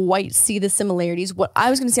quite see the similarities. What I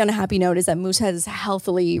was going to say on a happy note is that Moose has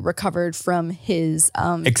healthily recovered from his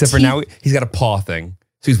except for now he's got a paw thing.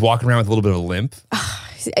 So he's walking around with a little bit of a limp.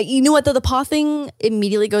 You know what though? The paw thing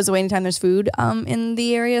immediately goes away anytime there's food in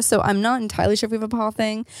the area. So I'm not entirely sure if we have a paw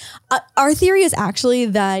thing. Our theory is actually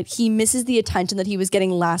that he misses the attention that he was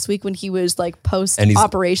getting last week when he was like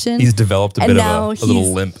post-operation. He's developed a bit of a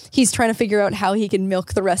little limp. He's trying to figure out how he can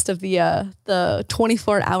milk the rest of the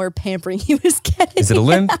 24-hour pampering he was getting. Is it a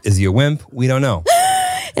limp? Is he a wimp? We don't know.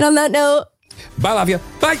 And on that note, bye, love you.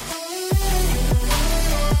 Bye.